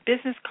we have a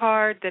business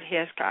card that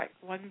has got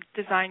one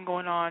design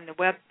going on, the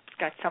web's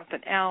got something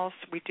else,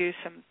 we do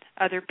some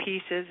other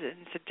pieces,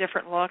 and it's a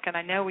different look, and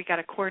I know we got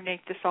to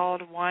coordinate this all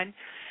into one.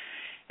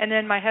 And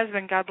then my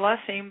husband, God bless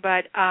him,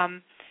 but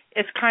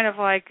it's kind of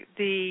like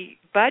the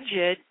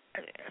budget.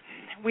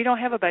 We don't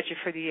have a budget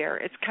for the year.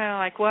 It's kind of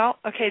like, well,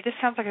 okay, this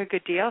sounds like a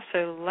good deal,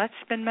 so let's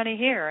spend money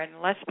here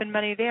and let's spend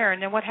money there.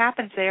 And then what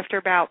happens after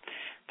about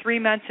 3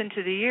 months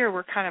into the year,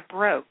 we're kind of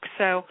broke.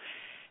 So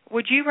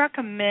would you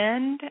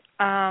recommend,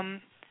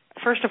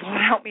 first of all,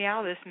 help me out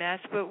of this mess,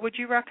 but would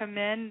you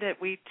recommend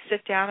that we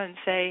sit down and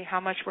say how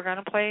much we're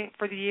going to play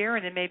for the year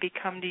and then maybe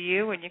come to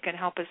you and you can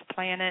help us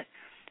plan it,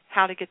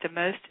 how to get the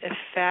most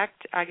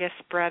effect, I guess,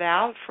 spread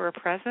out for a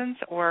presence,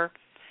 or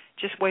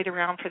just wait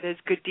around for those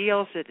good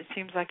deals that it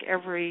seems like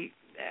every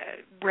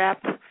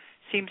rep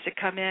seems to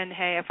come in,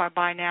 hey, if I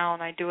buy now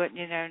and I do it,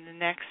 in the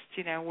next,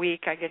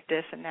 week, I get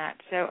this and that.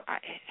 So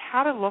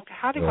how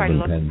do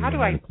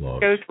I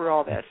go through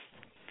all this?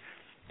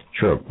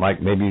 Sure.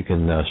 Mike, maybe you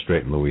can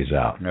straighten Louise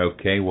out.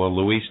 Okay. Well,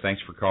 Louise,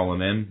 thanks for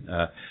calling in.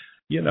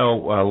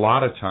 A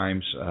lot of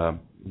times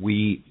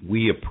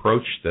we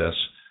approach this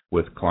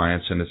with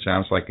clients, and it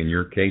sounds like in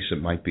your case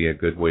it might be a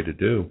good way to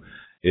do,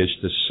 is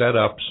to set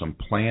up some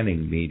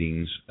planning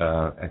meetings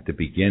at the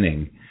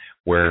beginning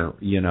where,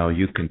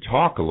 you can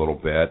talk a little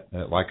bit,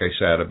 like I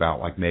said,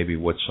 about like maybe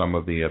what some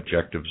of the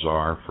objectives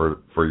are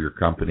for your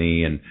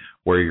company and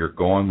where you're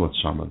going with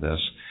some of this.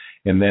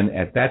 And then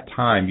at that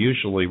time,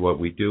 usually what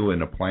we do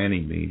in a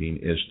planning meeting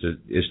is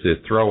to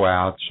throw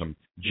out some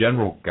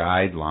general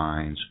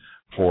guidelines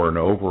for an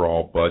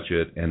overall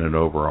budget and an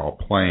overall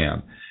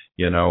plan.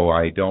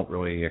 I don't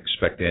really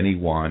expect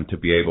anyone to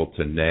be able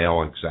to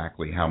nail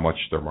exactly how much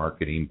their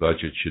marketing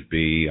budget should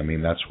be. I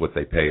mean, that's what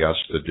they pay us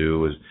to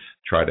do, is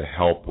try to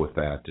help with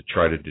that, to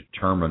try to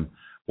determine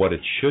what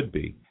it should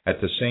be.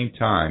 At the same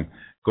time,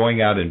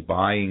 going out and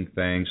buying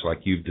things like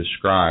you've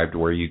described,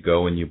 where you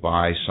go and you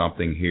buy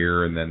something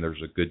here and then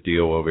there's a good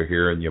deal over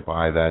here and you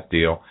buy that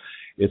deal.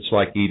 It's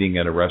like eating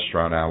at a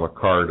restaurant a la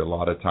carte. A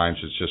lot of times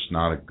it's just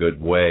not a good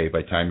way.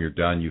 By the time you're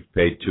done, you've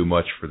paid too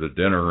much for the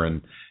dinner,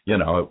 and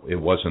it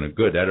wasn't a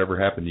good. That ever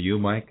happened to you,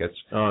 Mike? That's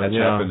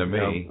happened to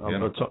me.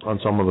 On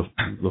some of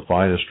the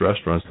finest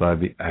restaurants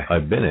that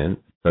I've been in,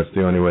 that's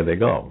the only way they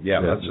go. Yeah,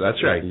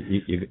 that's right.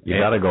 You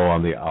got to go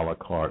on the a la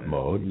carte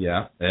mode.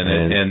 Yeah,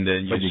 and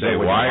then you say,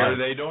 why are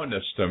they doing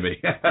this to me?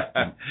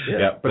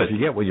 But if you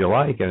get what you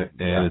like and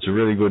it's a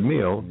really good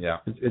meal,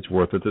 it's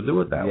worth it to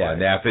do it that way. Yeah,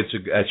 now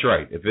that's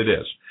right, if it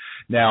is.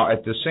 Now,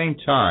 at the same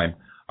time,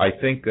 I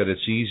think that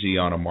it's easy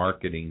on a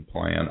marketing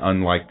plan,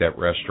 unlike that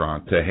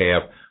restaurant, to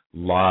have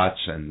lots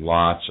and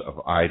lots of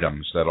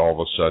items that all of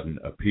a sudden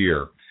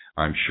appear.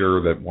 I'm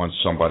sure that once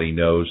somebody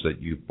knows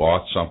that you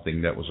bought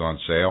something that was on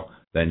sale,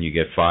 then you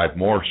get 5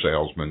 more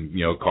salesmen,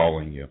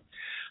 calling you.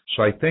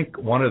 So I think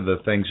one of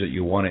the things that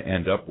you want to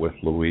end up with,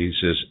 Louise,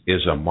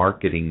 is a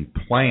marketing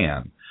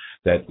plan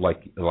that,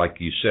 like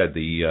you said,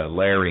 the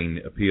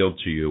layering appealed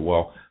to you.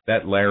 Well,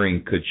 that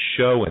layering could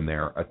show in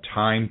there a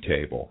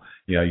timetable.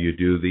 You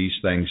do these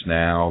things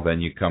now,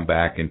 then you come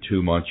back in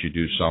 2 months, you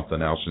do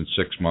something else. In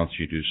 6 months,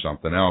 you do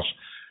something else,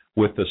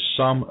 with the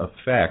sum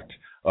effect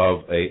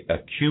of a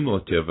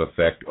cumulative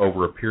effect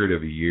over a period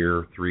of a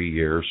year, 3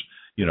 years,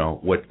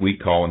 what we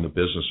call in the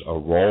business a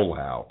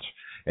rollout.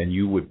 And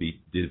you would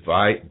be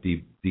designing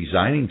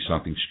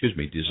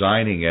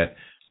it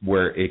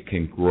where it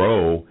can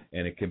grow,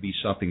 and it can be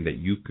something that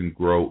you can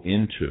grow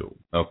into.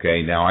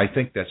 Okay, now I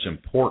think that's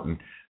important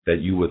that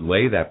you would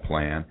lay that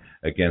plan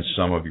against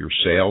some of your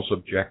sales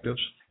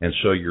objectives, and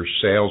so your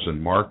sales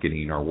and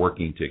marketing are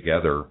working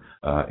together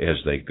as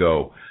they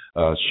go.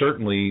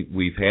 Certainly,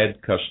 we've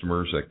had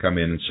customers that come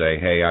in and say,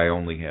 hey, I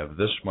only have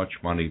this much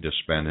money to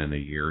spend in a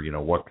year,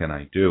 what can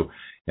I do?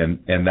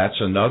 And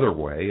that's another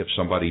way. If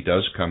somebody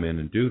does come in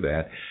and do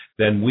that,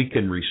 then we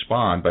can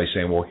respond by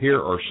saying, well, here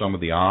are some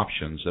of the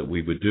options that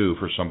we would do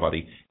for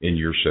somebody in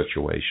your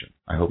situation.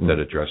 I hope that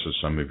addresses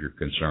some of your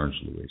concerns,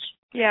 Louise.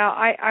 Yeah,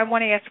 I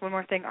want to ask one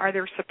more thing. Are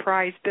there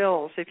surprise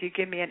bills? If you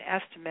give me an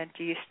estimate,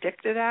 do you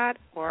stick to that,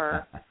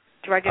 or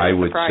do I get a surprise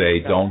bill? I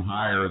would say don't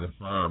hire the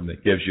firm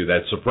that gives you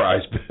that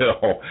surprise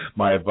bill.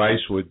 My advice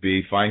would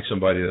be find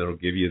somebody that will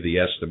give you the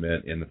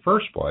estimate in the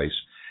first place.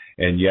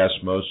 And yes,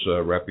 most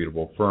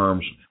reputable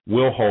firms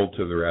will hold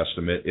to their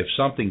estimate. If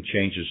something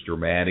changes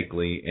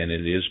dramatically and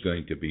it is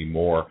going to be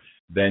more,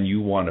 then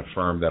you want a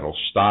firm that will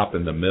stop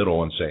in the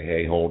middle and say,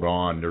 hey, hold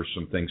on, there's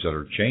some things that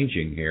are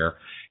changing here,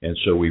 and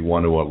so we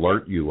want to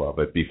alert you of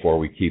it before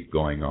we keep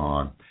going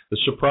on. The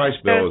surprise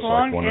bill is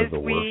like one of the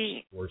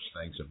worst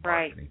things in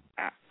marketing.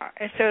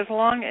 Right. So as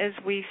long as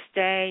we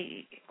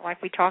stay,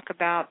 like we talk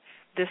about,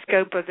 the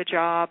scope of the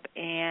job,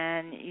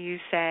 and you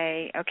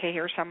say, okay,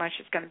 here's how much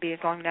it's going to be, as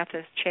long as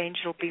nothing's changed,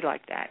 it'll be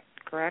like that,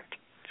 correct?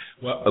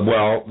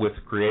 Well, with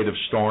Creative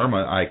Storm,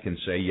 I can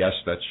say, yes,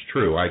 that's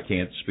true. I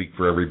can't speak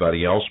for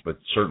everybody else, but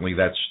certainly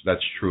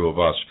that's true of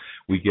us.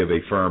 We give a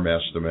firm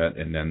estimate,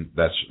 and then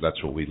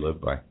that's what we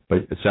live by. But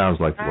it sounds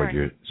like what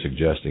you're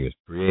suggesting is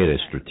create a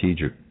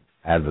strategic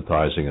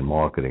advertising and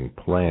marketing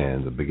plan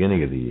at the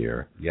beginning of the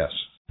year. Yes.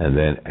 And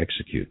then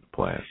execute the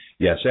plan.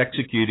 Yes,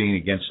 executing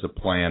against the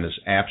plan is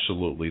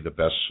absolutely the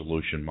best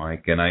solution,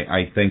 Mike. And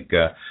I think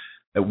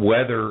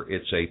whether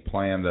it's a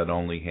plan that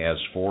only has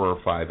 4 or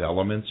 5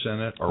 elements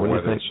in it, or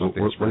whether it's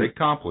something that's very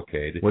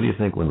complicated. What do you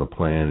think when the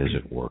plan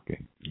isn't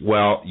working?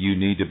 Well, you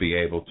need to be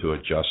able to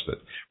adjust it.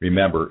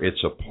 Remember,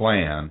 it's a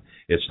plan.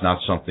 It's not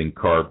something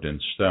carved in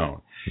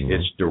stone. Mm-hmm.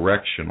 It's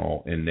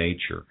directional in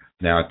nature.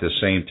 Now, at the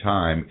same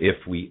time,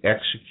 if we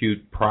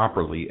execute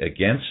properly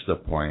against the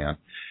plan,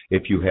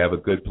 if you have a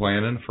good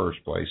plan in the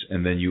first place,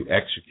 and then you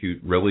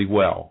execute really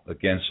well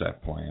against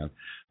that plan,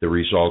 the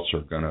results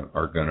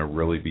are gonna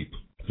really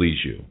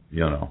please you.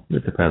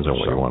 It depends on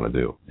what you want to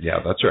do. Yeah,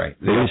 that's right.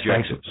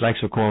 Thanks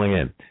for calling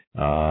in.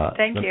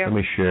 Thank you. Let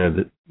me share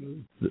this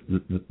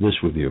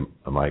with you,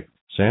 Mike.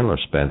 Sandler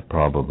spent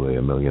probably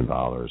 $1 million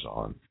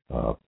on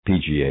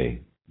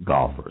PGA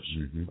golfers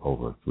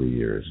over 3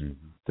 years.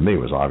 To me, it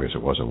was obvious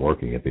it wasn't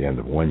working at the end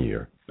of 1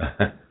 year.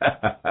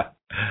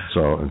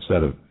 So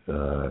instead of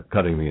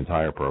cutting the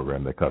entire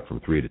program, they cut from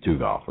 3 to 2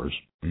 golfers.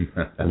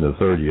 And the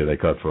third year, they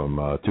cut from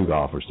 2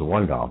 golfers to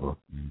 1 golfer.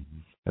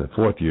 And the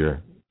fourth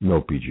year,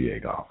 no PGA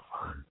golf.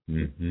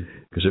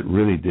 Because it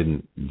really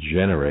didn't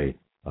generate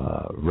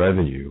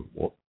revenue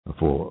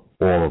for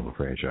all of the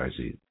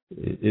franchisees.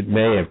 It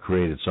may have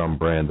created some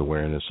brand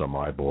awareness, some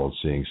eyeballs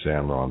seeing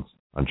Sandler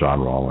on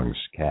John Rawlings'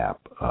 cap,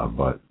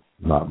 but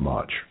not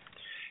much.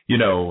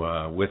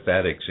 With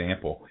that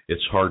example,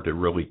 it's hard to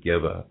really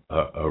give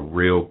a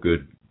real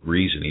good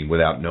reasoning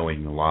without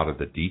knowing a lot of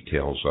the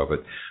details of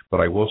it. But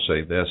I will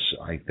say this: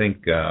 I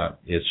think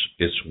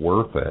it's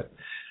worth it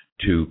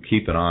to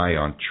keep an eye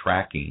on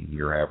tracking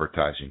your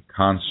advertising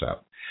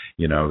concept.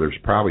 There's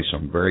probably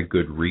some very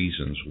good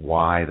reasons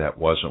why that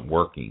wasn't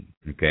working.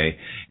 Okay,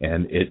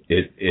 and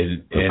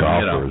the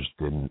golfers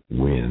didn't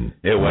win.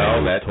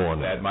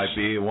 That might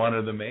be one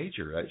of the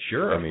major.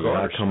 Sure, I mean, you're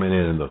not coming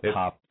in the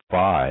top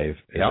 5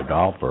 as a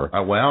golfer.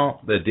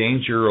 The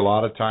danger a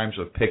lot of times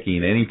of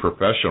picking any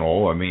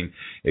professional, I mean,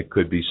 it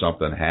could be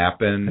something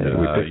happened.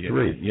 We picked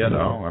 3. You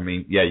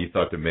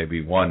thought that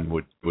maybe one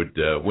would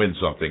win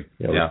something.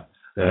 Yeah.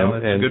 That's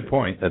a good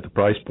point. At the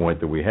price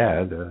point that we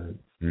had,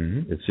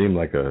 it seemed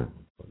like a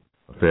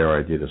fair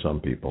idea to some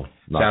people.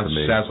 Not to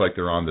me. Sounds like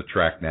they're on the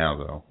track now,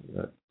 though.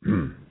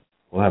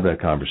 We'll have that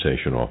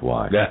conversation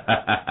offline.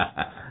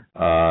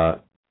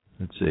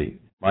 Let's see.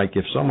 Mike,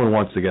 if someone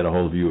wants to get a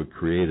hold of you at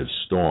Creative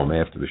Storm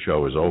after the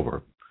show is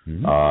over,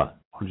 why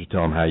don't you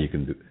tell them how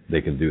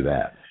they can do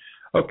that?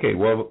 Okay,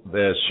 well,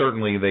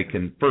 certainly they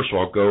can, first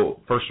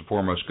and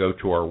foremost, go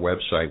to our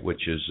website,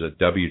 which is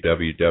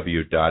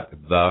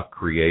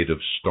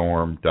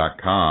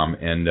www.thecreativestorm.com,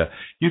 and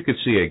you can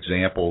see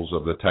examples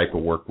of the type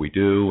of work we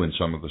do and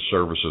some of the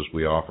services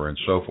we offer and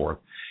so forth.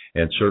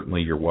 And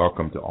certainly you're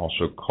welcome to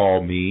also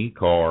call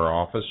our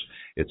office.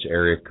 It's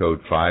area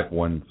code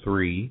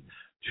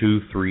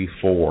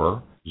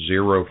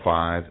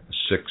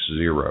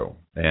 513-234-0560.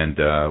 And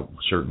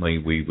certainly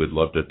we would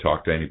love to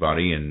talk to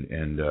anybody,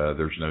 and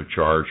there's no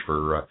charge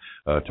for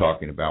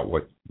talking about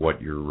what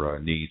your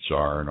needs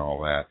are and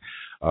all that.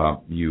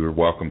 You are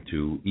welcome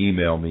to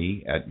email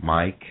me at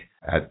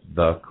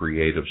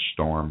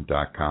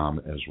mike@thecreativestorm.com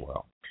as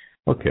well.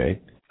 Okay.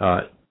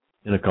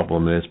 In a couple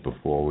of minutes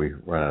before we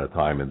run out of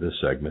time in this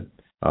segment,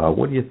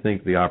 what do you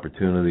think the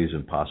opportunities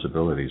and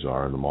possibilities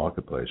are in the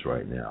marketplace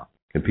right now?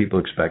 Can people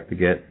expect to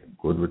get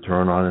good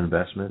return on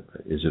investment?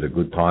 Is it a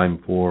good time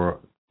for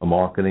a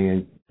marketing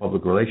and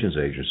public relations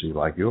agency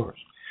like yours?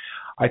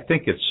 I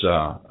think it's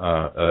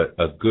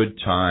a good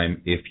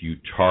time if you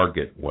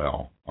target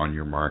well on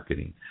your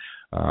marketing.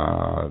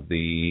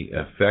 The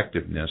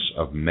effectiveness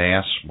of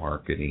mass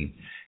marketing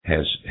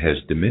has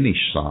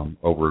diminished some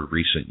over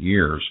recent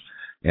years,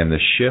 and the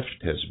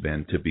shift has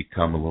been to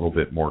become a little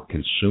bit more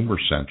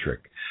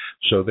consumer-centric.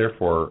 So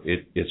therefore,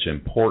 it's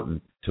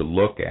important to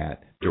look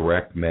at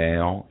direct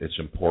mail. It's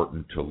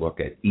important to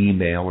look at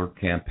emailer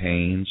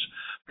campaigns,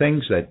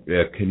 things that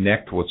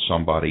connect with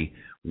somebody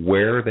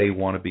where they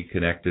want to be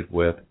connected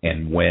with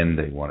and when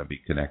they want to be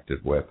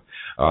connected with.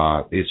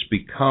 It's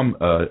become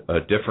a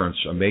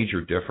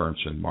major difference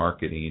in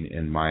marketing,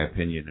 in my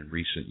opinion, in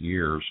recent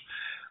years,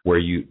 where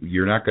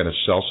you're not going to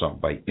sell something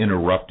by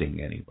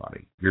interrupting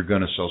anybody. You're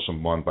going to sell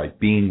someone by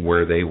being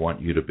where they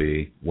want you to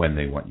be, when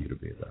they want you to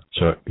be there.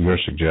 So you're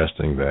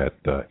suggesting that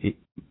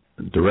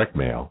direct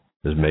mail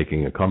is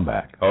making a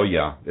comeback? Oh,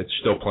 yeah. It's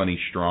still plenty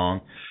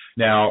strong.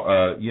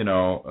 Now,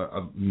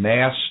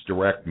 mass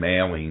direct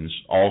mailings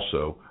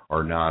also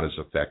are not as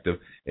effective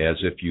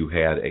as if you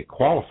had a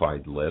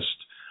qualified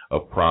list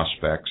of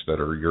prospects that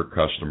are your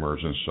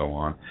customers and so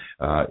on.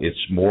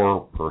 It's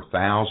more per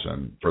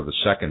thousand for the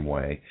second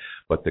way,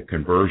 but the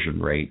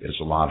conversion rate is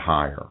a lot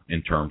higher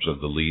in terms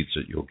of the leads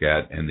that you'll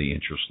get and the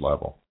interest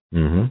level.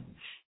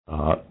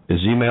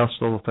 Is email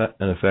still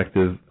an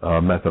effective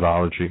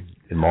methodology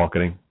in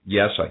marketing?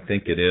 Yes, I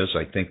think it is.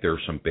 I think there are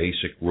some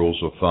basic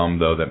rules of thumb,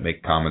 though, that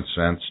make common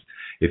sense.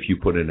 If you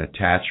put an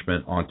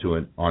attachment onto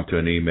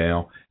an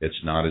email,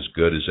 it's not as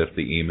good as if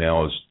the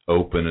email is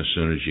open as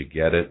soon as you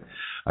get it.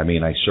 I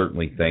mean, I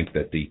certainly think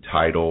that the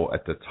title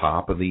at the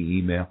top of the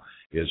email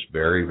is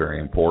very,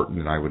 very important,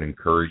 and I would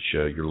encourage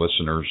your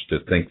listeners to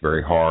think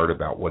very hard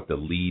about what the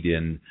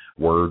lead-in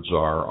words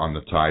are on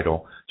the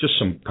title, just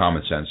some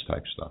common sense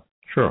type stuff.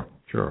 Sure.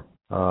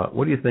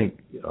 What do you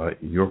think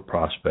your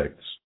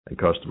prospects and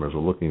customers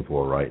are looking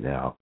for right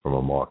now from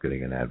a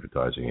marketing and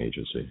advertising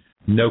agency?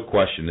 No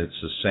question.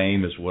 It's the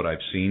same as what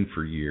I've seen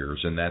for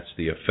years, and that's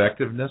the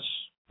effectiveness,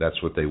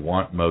 That's what they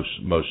want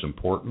most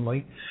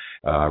importantly.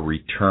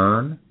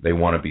 Return. They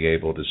want to be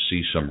able to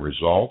see some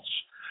results.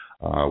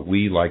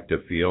 We like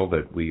to feel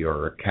that we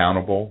are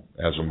accountable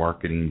as a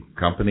marketing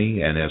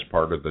company, and as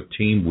part of the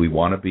team, we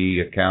want to be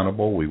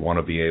accountable. We want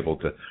to be able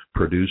to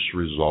produce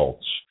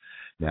results.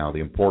 Now, the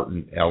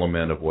important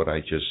element of what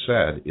I just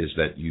said is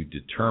that you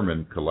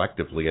determine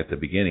collectively at the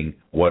beginning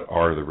what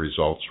are the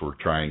results we're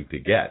trying to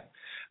get.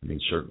 I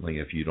mean, certainly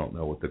if you don't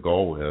know what the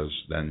goal is,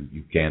 then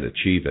you can't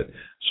achieve it.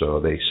 So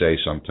they say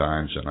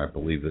sometimes, and I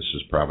believe this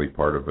is probably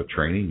part of a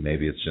training,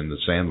 maybe it's in the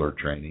Sandler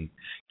training,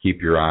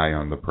 keep your eye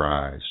on the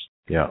prize.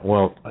 Yeah,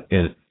 well,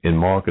 in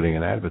marketing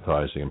and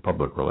advertising and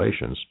public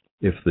relations,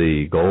 if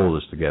the goal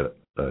is to get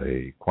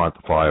a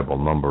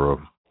quantifiable number of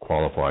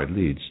qualified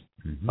leads,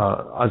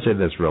 I'd say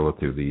that's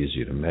relatively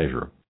easy to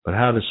measure. But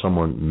how does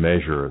someone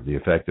measure the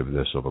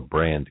effectiveness of a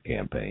brand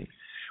campaign?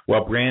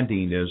 Well,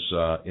 branding is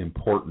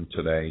important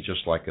today,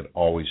 just like it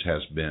always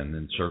has been,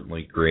 and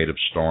certainly Creative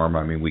Storm.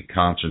 I mean, we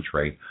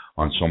concentrate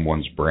on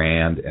someone's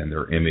brand and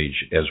their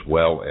image as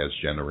well as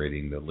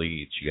generating the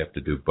leads. You have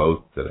to do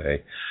both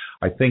today.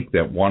 I think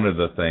that one of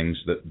the things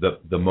that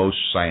the most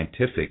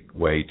scientific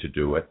way to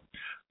do it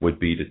would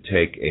be to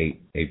take a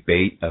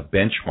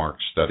benchmark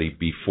study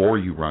before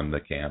you run the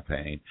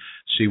campaign,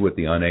 see what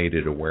the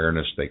unaided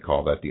awareness, they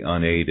call that, the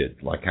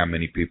unaided, like how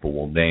many people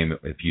will name,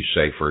 if you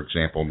say, for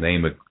example,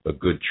 name a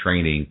good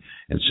training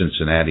in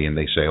Cincinnati, and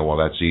they say, oh, well,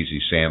 that's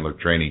easy, Sandler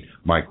training,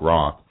 Mike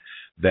Roth,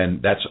 then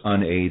that's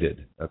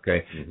unaided,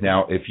 okay? Mm-hmm.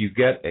 Now, if you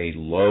get a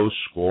low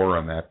score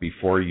on that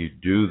before you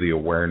do the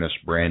awareness,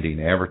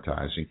 branding,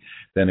 advertising,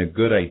 then a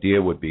good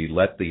idea would be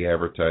let the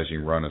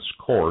advertising run its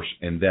course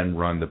and then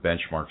run the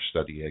benchmark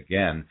study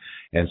again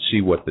and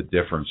see what the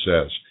difference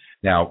is.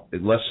 Now,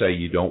 let's say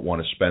you don't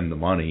want to spend the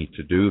money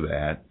to do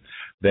that,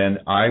 then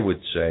I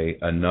would say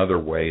another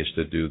way is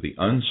to do the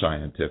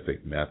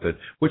unscientific method,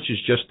 which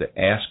is just to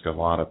ask a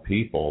lot of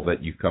people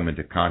that you come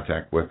into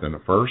contact with in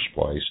the first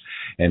place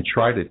and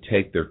try to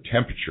take their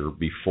temperature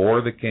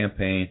before the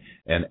campaign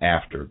and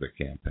after the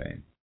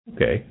campaign.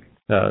 Okay,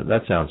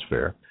 that sounds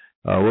fair.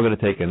 We're going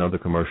to take another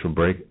commercial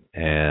break,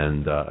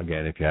 and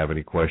again, if you have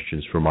any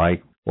questions for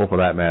Mike, or for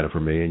that matter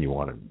for me, and you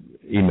want to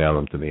email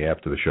them to me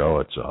after the show,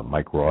 it's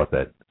Mike Roth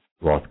at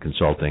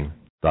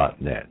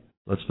rothconsulting.net.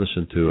 Let's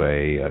listen to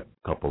a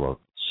couple of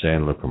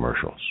Sandler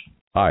commercials.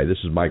 Hi,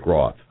 this is Mike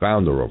Roth,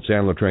 founder of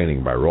Sandler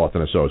Training by Roth &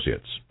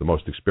 Associates, the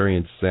most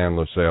experienced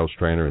Sandler sales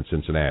trainer in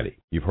Cincinnati.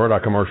 You've heard our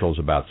commercials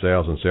about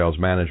sales and sales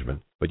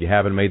management, but you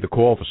haven't made the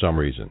call for some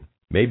reason.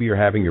 Maybe you're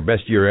having your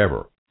best year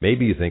ever.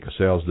 Maybe you think a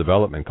sales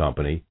development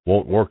company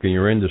won't work in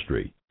your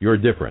industry. You're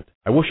different.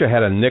 I wish I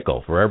had a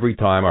nickel for every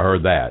time I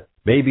heard that.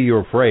 Maybe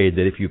you're afraid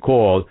that if you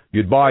called,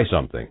 you'd buy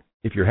something.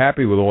 If you're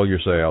happy with all your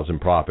sales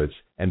and profits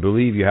and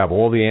believe you have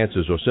all the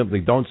answers or simply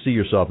don't see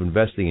yourself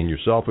investing in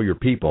yourself or your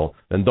people,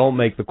 then don't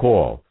make the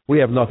call. We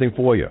have nothing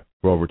for you.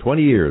 For over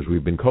 20 years,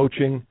 we've been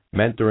coaching,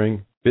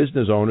 mentoring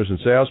business owners and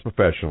sales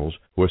professionals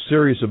who are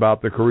serious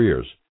about their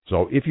careers.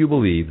 So if you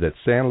believe that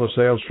Sandler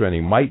Sales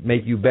Training might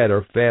make you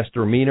better,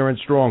 faster, meaner, and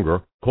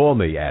stronger, call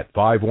me at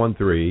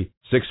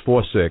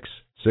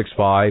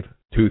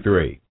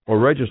 513-646-6523 or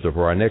register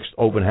for our next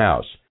open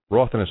house.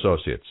 Roth &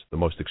 Associates, the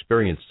most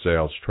experienced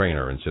sales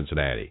trainer in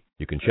Cincinnati.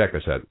 You can check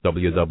us at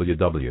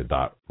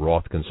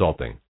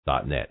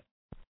www.rothconsulting.net.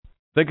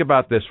 Think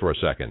about this for a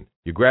second.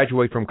 You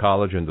graduate from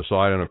college and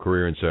decide on a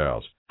career in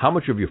sales. How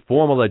much of your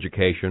formal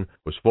education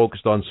was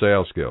focused on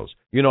sales skills?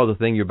 You know, the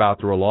thing you're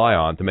about to rely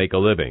on to make a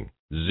living.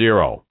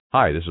 Zero.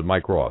 Hi, this is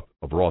Mike Roth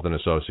of Roth &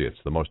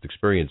 Associates, the most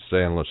experienced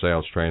Sandler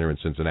sales trainer in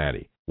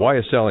Cincinnati. Why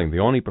is selling the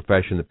only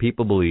profession that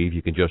people believe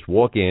you can just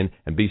walk in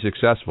and be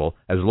successful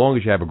as long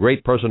as you have a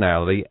great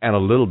personality and a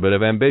little bit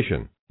of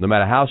ambition? No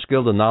matter how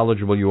skilled and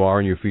knowledgeable you are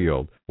in your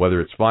field,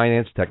 whether it's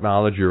finance,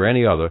 technology, or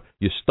any other,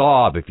 you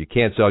starve if you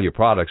can't sell your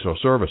products or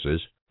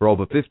services. For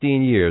over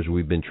 15 years,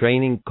 we've been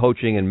training,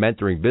 coaching, and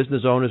mentoring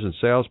business owners and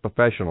sales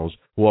professionals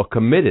who are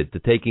committed to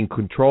taking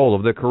control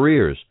of their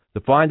careers. To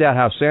find out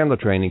how Sandler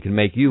Training can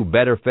make you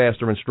better,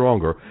 faster, and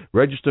stronger,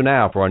 register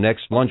now for our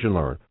next Lunch and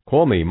Learn.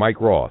 Call me, Mike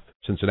Roth,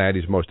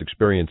 Cincinnati's most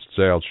experienced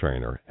sales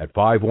trainer, at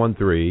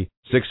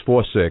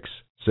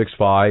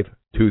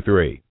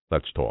 513-646-6523.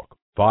 Let's talk.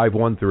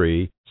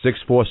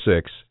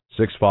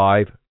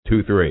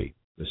 513-646-6523.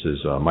 This is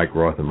Mike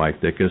Roth and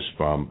Mike Dektas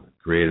from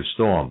Creative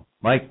Storm.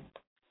 Mike,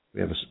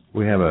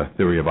 we have a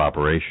theory of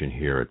operation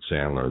here at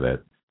Sandler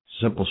that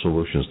simple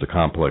solutions to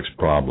complex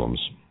problems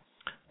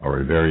are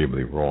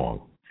invariably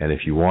wrong. And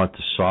if you want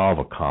to solve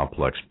a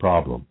complex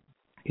problem,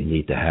 you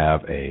need to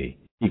have a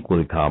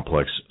equally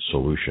complex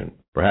solution.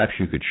 Perhaps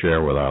you could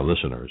share with our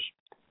listeners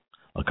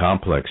a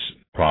complex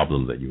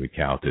problem that you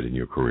encountered in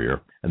your career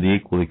and the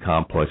equally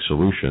complex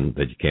solution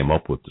that you came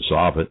up with to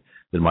solve it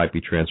that might be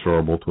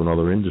transferable to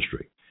another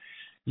industry.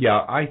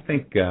 Yeah, I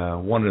think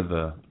there's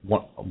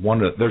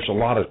a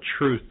lot of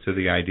truth to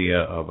the idea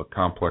of a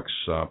complex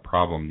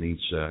problem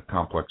needs a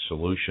complex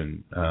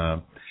solution.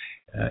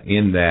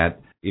 In that,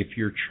 if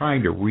you're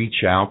trying to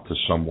reach out to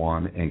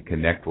someone and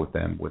connect with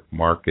them with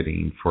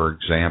marketing, for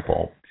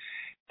example,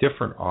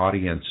 different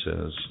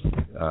audiences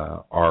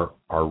are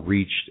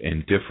reached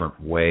in different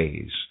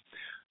ways.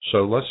 So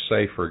let's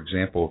say, for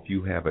example, if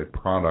you have a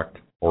product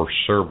or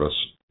service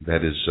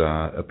that is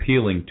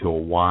appealing to a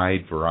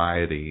wide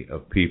variety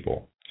of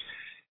people,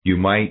 you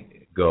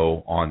might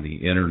go on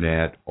the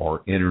internet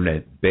or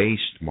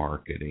internet-based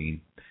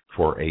marketing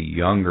for a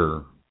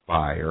younger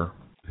buyer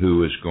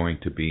who is going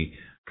to be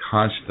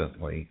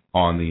constantly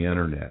on the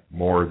internet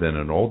more than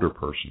an older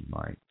person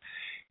might.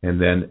 And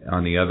then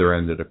on the other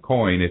end of the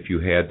coin, if you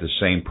had the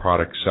same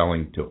product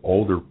selling to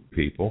older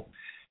people,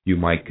 you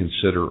might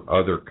consider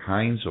other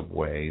kinds of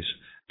ways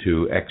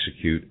to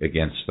execute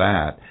against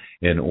that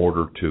in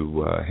order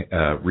to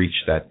reach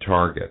that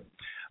target.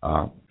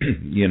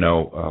 You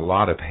know, a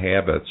lot of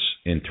habits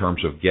in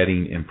terms of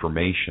getting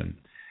information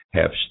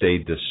have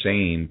stayed the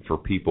same for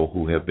people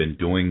who have been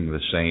doing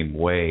the same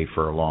way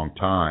for a long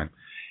time.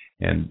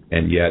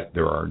 And yet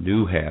there are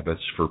new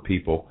habits for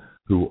people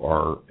who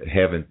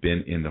haven't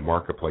been in the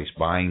marketplace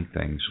buying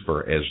things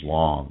for as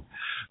long.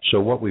 So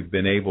what we've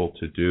been able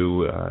to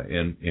do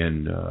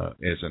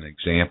as an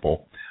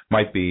example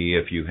might be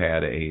if you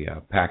had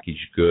a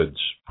packaged goods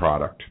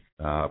product,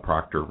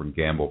 Procter &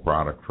 Gamble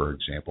product, for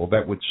example,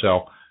 that would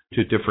sell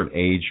to different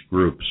age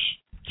groups.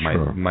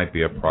 Sure. Might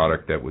be a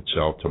product that would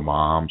sell to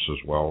moms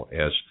as well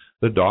as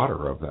the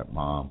daughter of that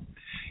mom.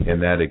 In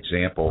that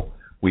example,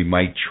 we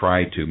might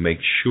try to make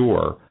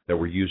sure that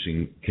we're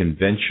using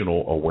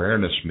conventional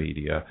awareness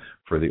media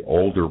for the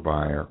older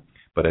buyer,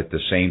 but at the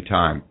same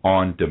time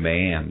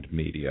on-demand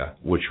media,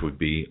 which would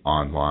be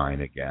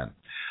online again.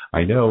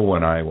 I know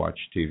when I watch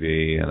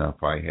TV, and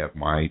if I have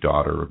my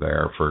daughter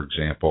there, for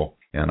example,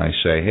 and I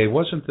say, hey,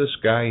 wasn't this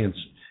guy in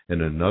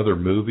another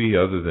movie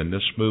other than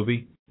this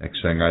movie?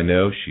 Next thing I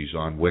know, she's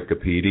on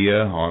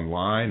Wikipedia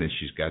online, and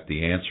she's got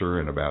the answer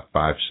in about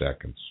 5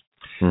 seconds.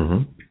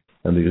 Mm-hmm.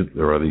 And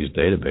there are these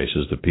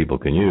databases that people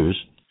can use,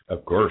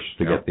 of course,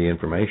 to get the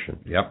information.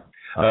 Yep.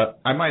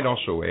 I might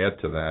also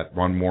add to that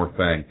one more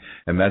thing,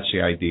 and that's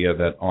the idea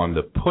that on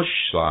the push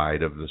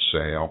side of the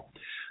sale,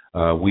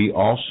 we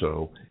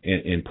also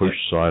in push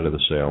side of the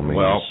sale means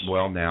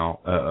now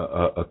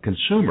a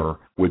consumer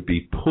would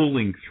be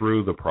pulling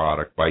through the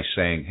product by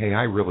saying, "Hey,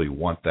 I really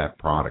want that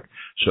product,"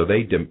 so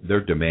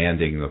they're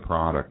demanding the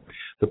product.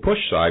 The push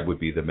side would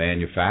be the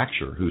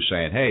manufacturer who's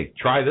saying, "Hey,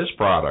 try this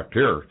product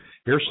here.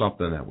 Here's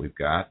something that we've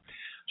got."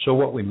 So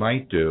what we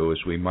might do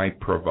is we might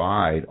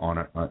provide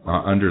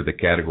under the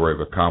category of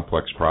a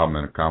complex problem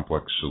and a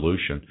complex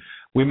solution,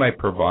 we might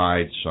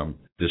provide some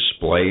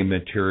display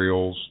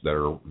materials that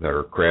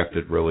are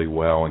crafted really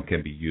well and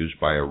can be used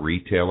by a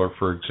retailer,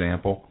 for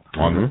example,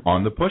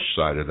 on the push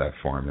side of that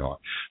formula.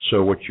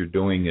 So what you're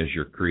doing is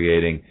you're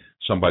creating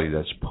somebody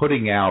that's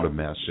putting out a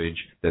message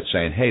that's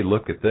saying, "Hey,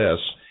 look at this."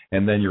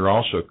 And then you're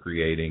also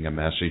creating a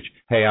message,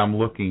 "Hey, I'm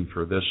looking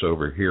for this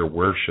over here.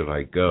 Where should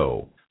I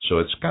go?" So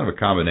it's kind of a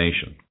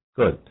combination.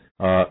 Good.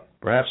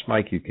 Perhaps,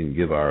 Mike, you can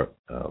give our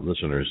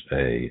listeners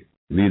a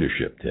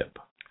leadership tip.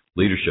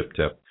 Leadership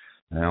tip.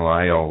 Well,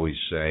 I always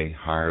say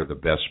hire the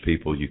best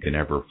people you can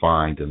ever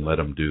find and let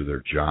them do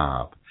their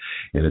job.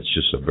 And it's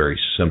just a very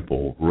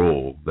simple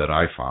rule that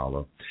I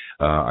follow.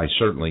 I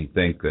certainly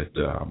think that,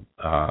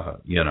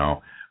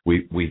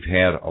 we've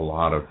had a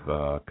lot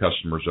of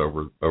customers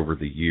over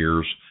the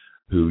years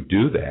who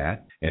do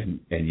that, and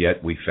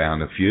yet we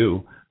found a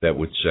few that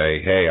would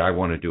say, "Hey, I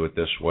want to do it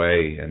this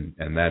way,"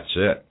 and that's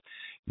it.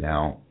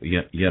 Now,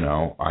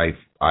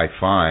 I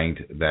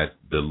find that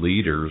the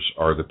leaders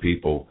are the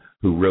people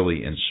who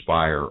really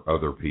inspire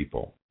other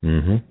people.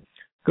 Mm-hmm.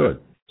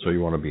 Good. So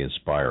you want to be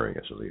inspiring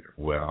as a leader?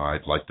 Well,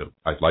 I'd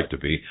like to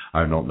be.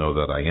 I don't know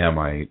that I am.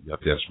 I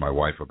have to ask my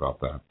wife about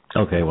that.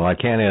 Okay. Well, I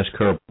can't ask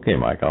her. Okay,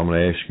 Mike, I'm going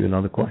to ask you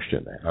another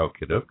question then.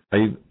 Okay, doke.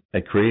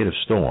 At Creative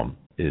Storm,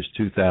 is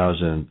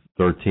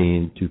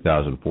 2013,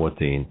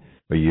 2014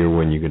 a year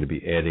when you're going to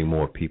be adding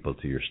more people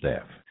to your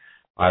staff?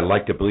 I'd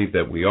like to believe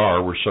that we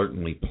are. We're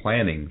certainly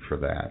planning for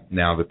that.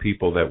 Now, the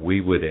people that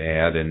we would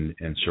add, and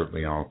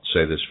certainly I'll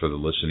say this for the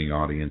listening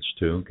audience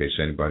too, in case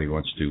anybody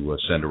wants to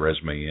send a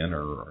resume in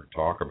or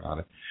talk about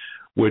it,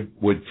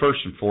 would first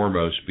and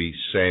foremost be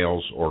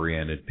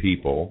sales-oriented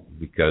people,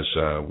 because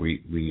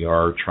we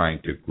are trying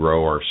to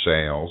grow our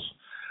sales.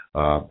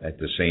 At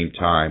the same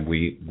time,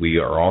 we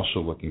are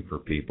also looking for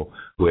people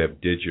who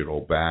have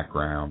digital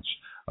backgrounds,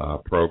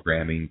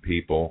 programming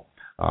people,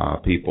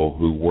 people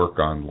who work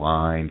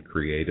online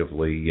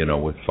creatively,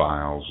 with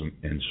files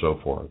and so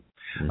forth.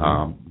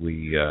 Mm-hmm.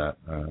 We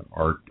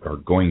are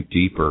going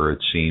deeper,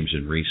 it seems,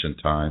 in recent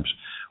times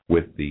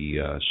with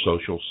the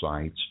social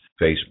sites,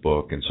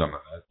 Facebook, and some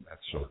of that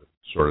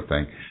sort of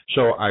thing.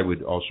 So I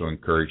would also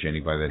encourage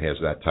anybody that has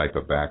that type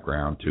of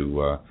background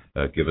to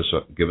give us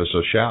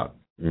a shout.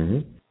 Mm-hmm.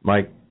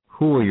 Mike,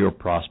 who are your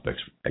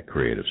prospects at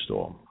Creative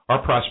Storm?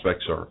 Our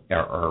prospects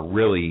are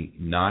really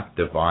not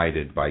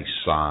divided by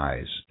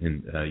size.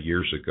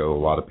 Years ago, a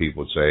lot of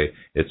people would say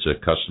it's a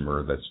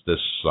customer that's this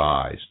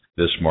size,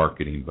 this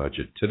marketing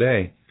budget.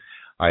 Today,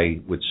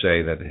 I would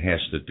say that it has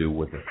to do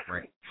with a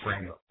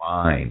frame of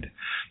mind.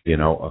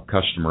 A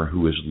customer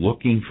who is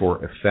looking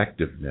for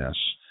effectiveness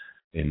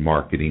in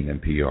marketing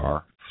and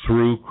PR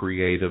through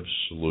creative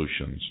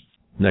solutions.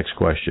 Next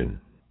question.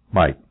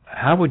 Mike,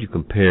 how would you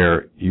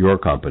compare your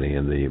company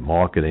in the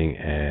marketing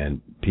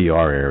and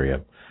PR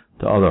area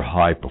to other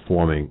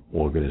high-performing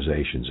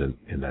organizations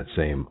in that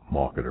same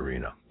market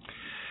arena?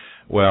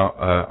 Well,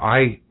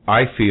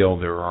 I feel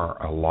there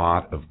are a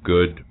lot of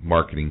good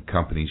marketing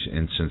companies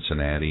in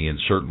Cincinnati, and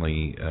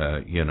certainly,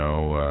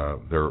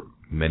 there are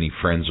many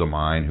friends of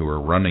mine who are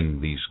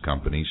running these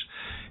companies,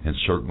 and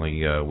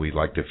certainly we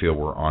like to feel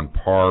we're on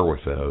par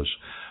with those.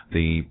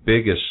 The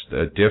biggest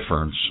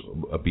difference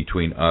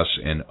between us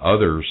and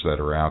others that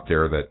are out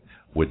there that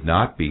would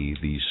not be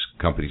these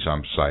companies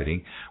I'm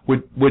citing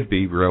would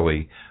be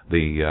really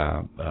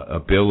the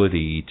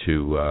ability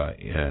to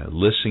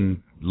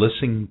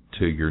listen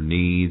to your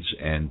needs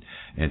and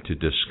to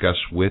discuss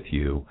with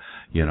you,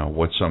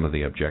 what some of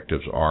the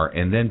objectives are,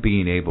 and then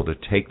being able to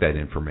take that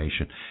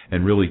information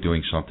and really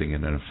doing something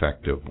in an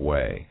effective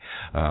way.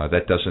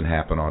 That doesn't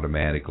happen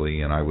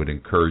automatically, and I would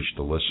encourage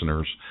the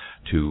listeners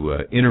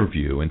to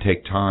interview and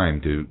take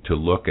time to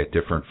look at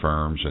different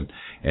firms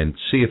and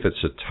see if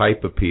it's the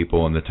type of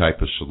people and the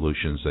type of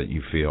solutions that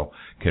you feel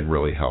can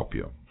really help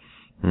you.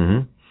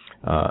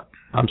 Mm-hmm.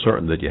 I'm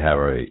certain that you have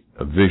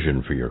a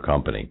vision for your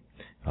company,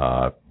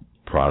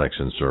 products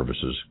and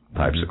services,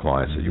 types of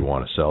clients that you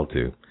want to sell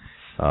to.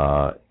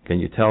 Can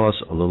you tell us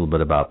a little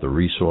bit about the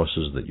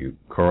resources that you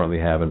currently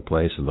have in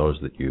place and those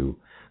that you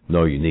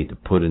know you need to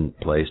put in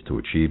place to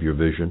achieve your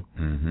vision?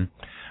 Mm-hmm.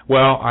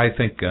 Well, I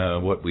think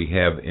what we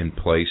have in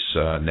place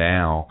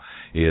now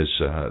is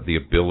the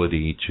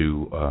ability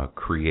to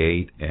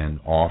create and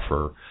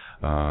offer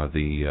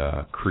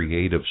the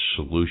creative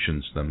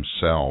solutions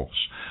themselves,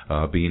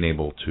 being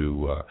able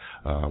to,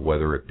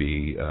 whether it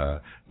be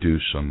do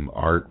some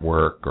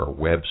artwork or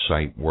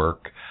website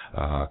work,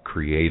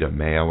 create a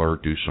mailer,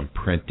 do some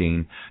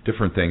printing,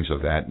 different things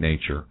of that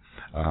nature.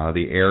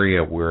 The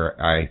area where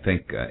I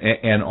think,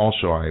 and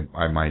also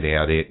I might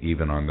add it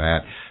even on that,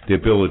 the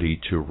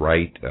ability to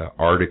write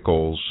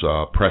articles,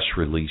 press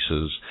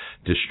releases,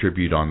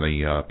 distribute on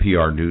the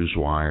PR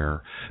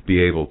Newswire,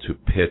 be able to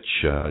pitch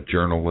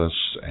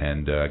journalists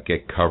and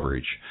get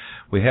coverage.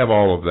 We have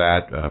all of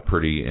that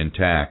pretty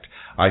intact.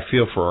 I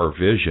feel for our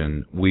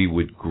vision, we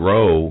would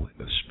grow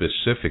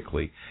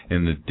specifically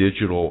in the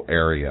digital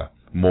area,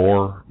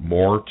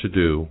 more to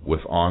do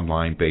with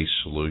online-based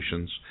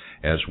solutions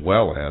as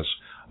well as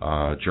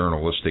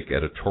journalistic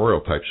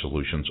editorial type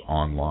solutions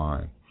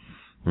online.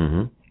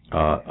 Mm-hmm.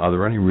 Are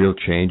there any real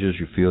changes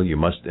you feel you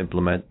must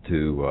implement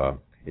to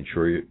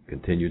ensure your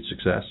continued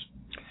success?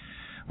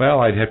 Well,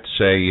 I'd have to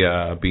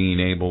say being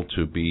able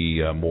to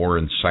be more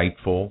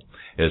insightful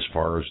as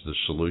far as the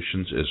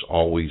solutions is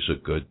always a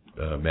good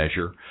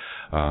measure.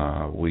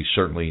 We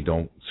certainly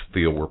don't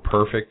feel we're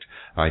perfect.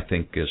 I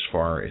think as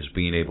far as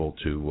being able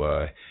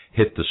to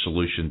hit the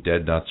solution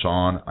dead nuts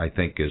on, I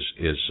think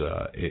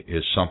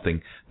is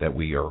something that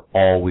we are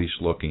always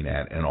looking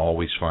at and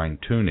always fine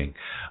tuning.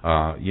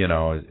 A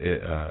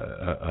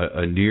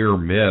near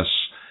miss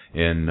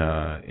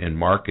in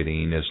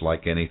marketing is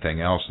like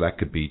anything else. That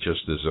could be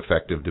just as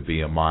effective to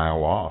be a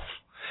mile off.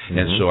 Mm-hmm.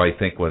 And so I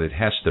think what it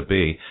has to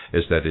be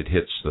is that it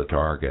hits the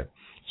target.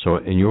 So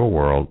in your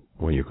world,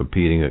 when you're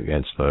competing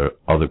against the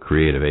other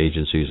creative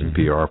agencies and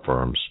PR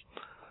firms,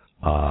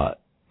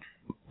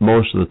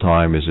 most of the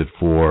time, is it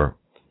for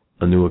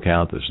a new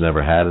account that's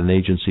never had an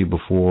agency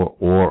before,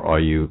 or are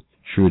you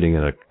shooting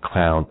an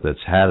account that's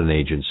had an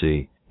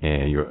agency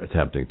and you're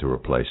attempting to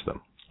replace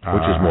them?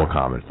 Which is more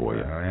common for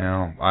you?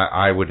 Well,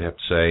 I would have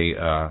to say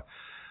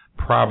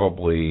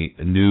probably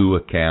new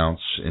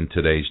accounts in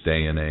today's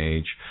day and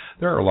age.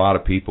 There are a lot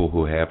of people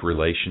who have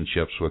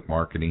relationships with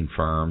marketing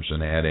firms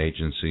and ad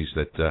agencies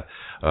that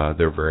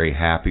they're very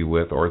happy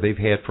with or they've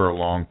had for a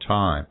long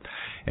time.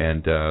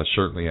 And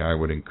certainly I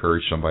would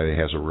encourage somebody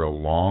that has a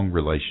real long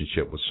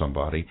relationship with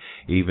somebody,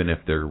 even if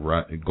they're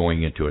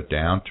going into a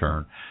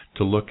downturn,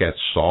 to look at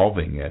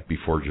solving it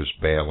before just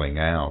bailing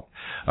out.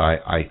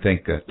 I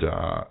think that,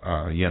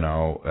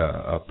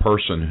 a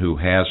person who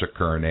has a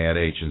current ad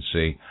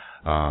agency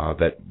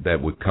that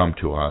would come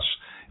to us,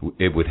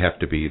 it would have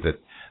to be that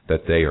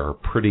they are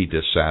pretty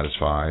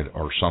dissatisfied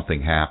or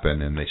something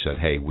happened and they said,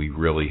 hey, we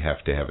really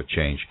have to have a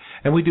change.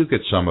 And we do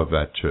get some of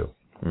that too.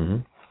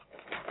 Mm-hmm.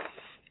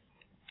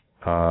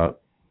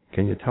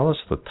 Can you tell us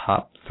the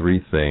top 3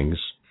 things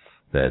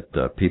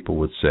that people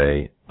would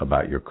say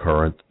about your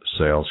current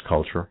sales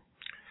culture?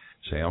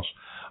 Sales?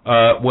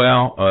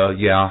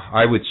 Yeah,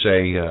 I would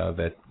say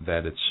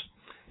that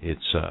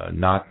it's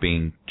not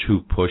being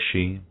too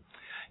pushy.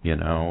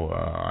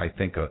 I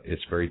think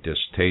it's very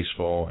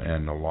distasteful,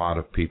 and a lot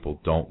of people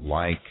don't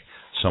like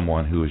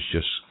someone who is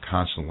just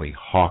constantly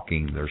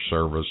hawking their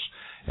service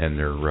and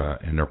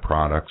their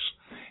products.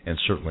 And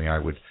certainly, I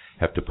would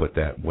have to put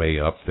that way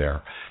up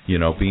there.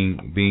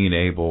 Being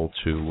able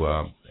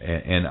to,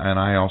 and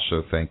I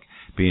also think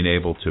being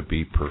able to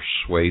be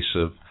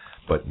persuasive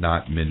but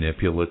not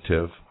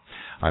manipulative.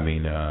 I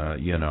mean,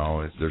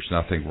 there's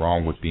nothing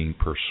wrong with being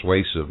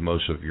persuasive.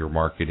 Most of your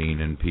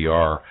marketing and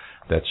PR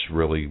that's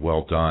really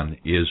well done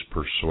is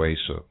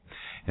persuasive.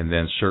 And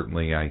then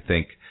certainly I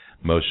think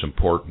most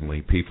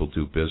importantly, people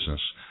do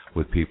business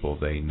with people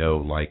they know,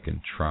 like,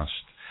 and trust.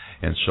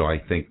 And so I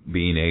think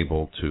being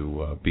able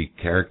to be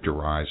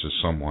characterized as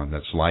someone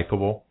that's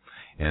likable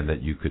and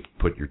that you could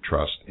put your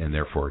trust and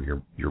therefore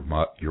your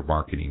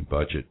marketing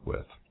budget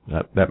with.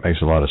 That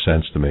makes a lot of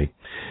sense to me.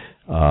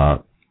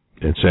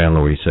 In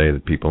Sandler, we say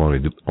that people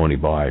only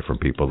buy from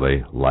people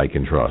they like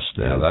and trust.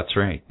 Yeah, that's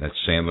right. That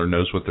Sandler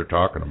knows what they're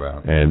talking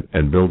about.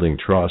 And building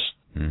trust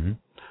is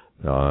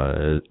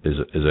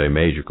a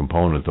major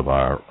component of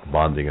our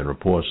bonding and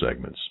rapport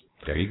segments.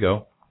 There you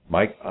go.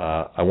 Mike,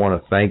 I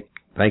want to thank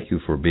you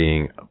for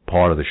being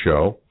part of the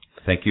show.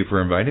 Thank you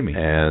for inviting me.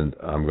 And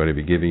I'm going to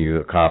be giving you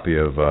a copy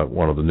of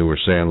one of the newer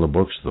Sandler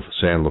books, The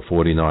Sandler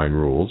 49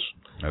 Rules,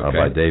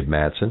 by Dave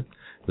Mattson.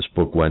 This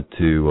book went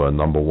to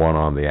number 1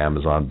 on the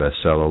Amazon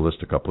bestseller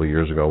list a couple of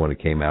years ago when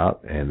it came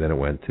out, and then it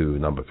went to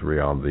number 3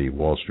 on the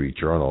Wall Street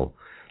Journal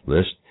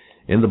list.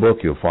 In the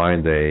book, you'll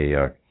find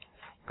a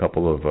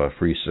couple of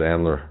free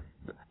Sandler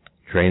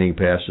training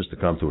passes to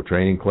come to a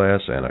training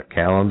class and a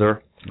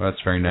calendar.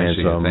 That's very nice of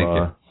you. Thank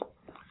you.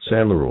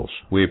 Sandler rules.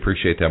 We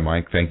appreciate that,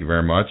 Mike. Thank you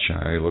very much.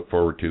 I look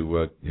forward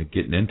to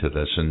getting into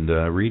this and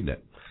reading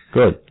it.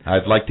 Good.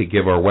 I'd like to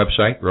give our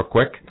website real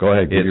quick. Go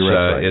ahead. Give your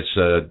website. It's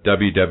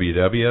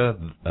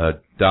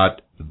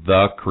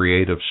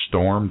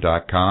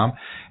www.thecreativestorm.com.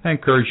 I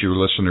encourage your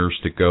listeners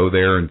to go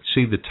there and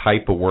see the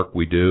type of work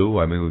we do.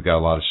 I mean, we've got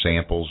a lot of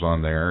samples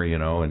on there,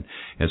 and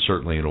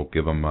certainly it'll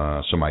give them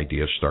some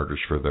idea starters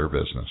for their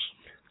business.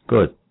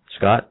 Good.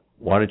 Scott,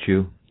 why don't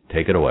you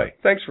take it away?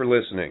 Thanks for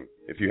listening.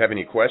 If you have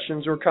any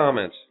questions or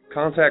comments,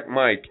 contact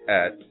Mike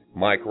at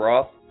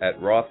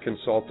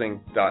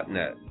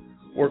MikeRoth@rothconsulting.net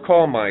or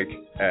call Mike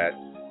at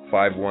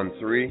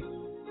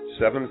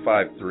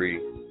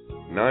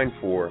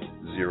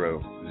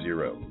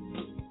 513-753-9400.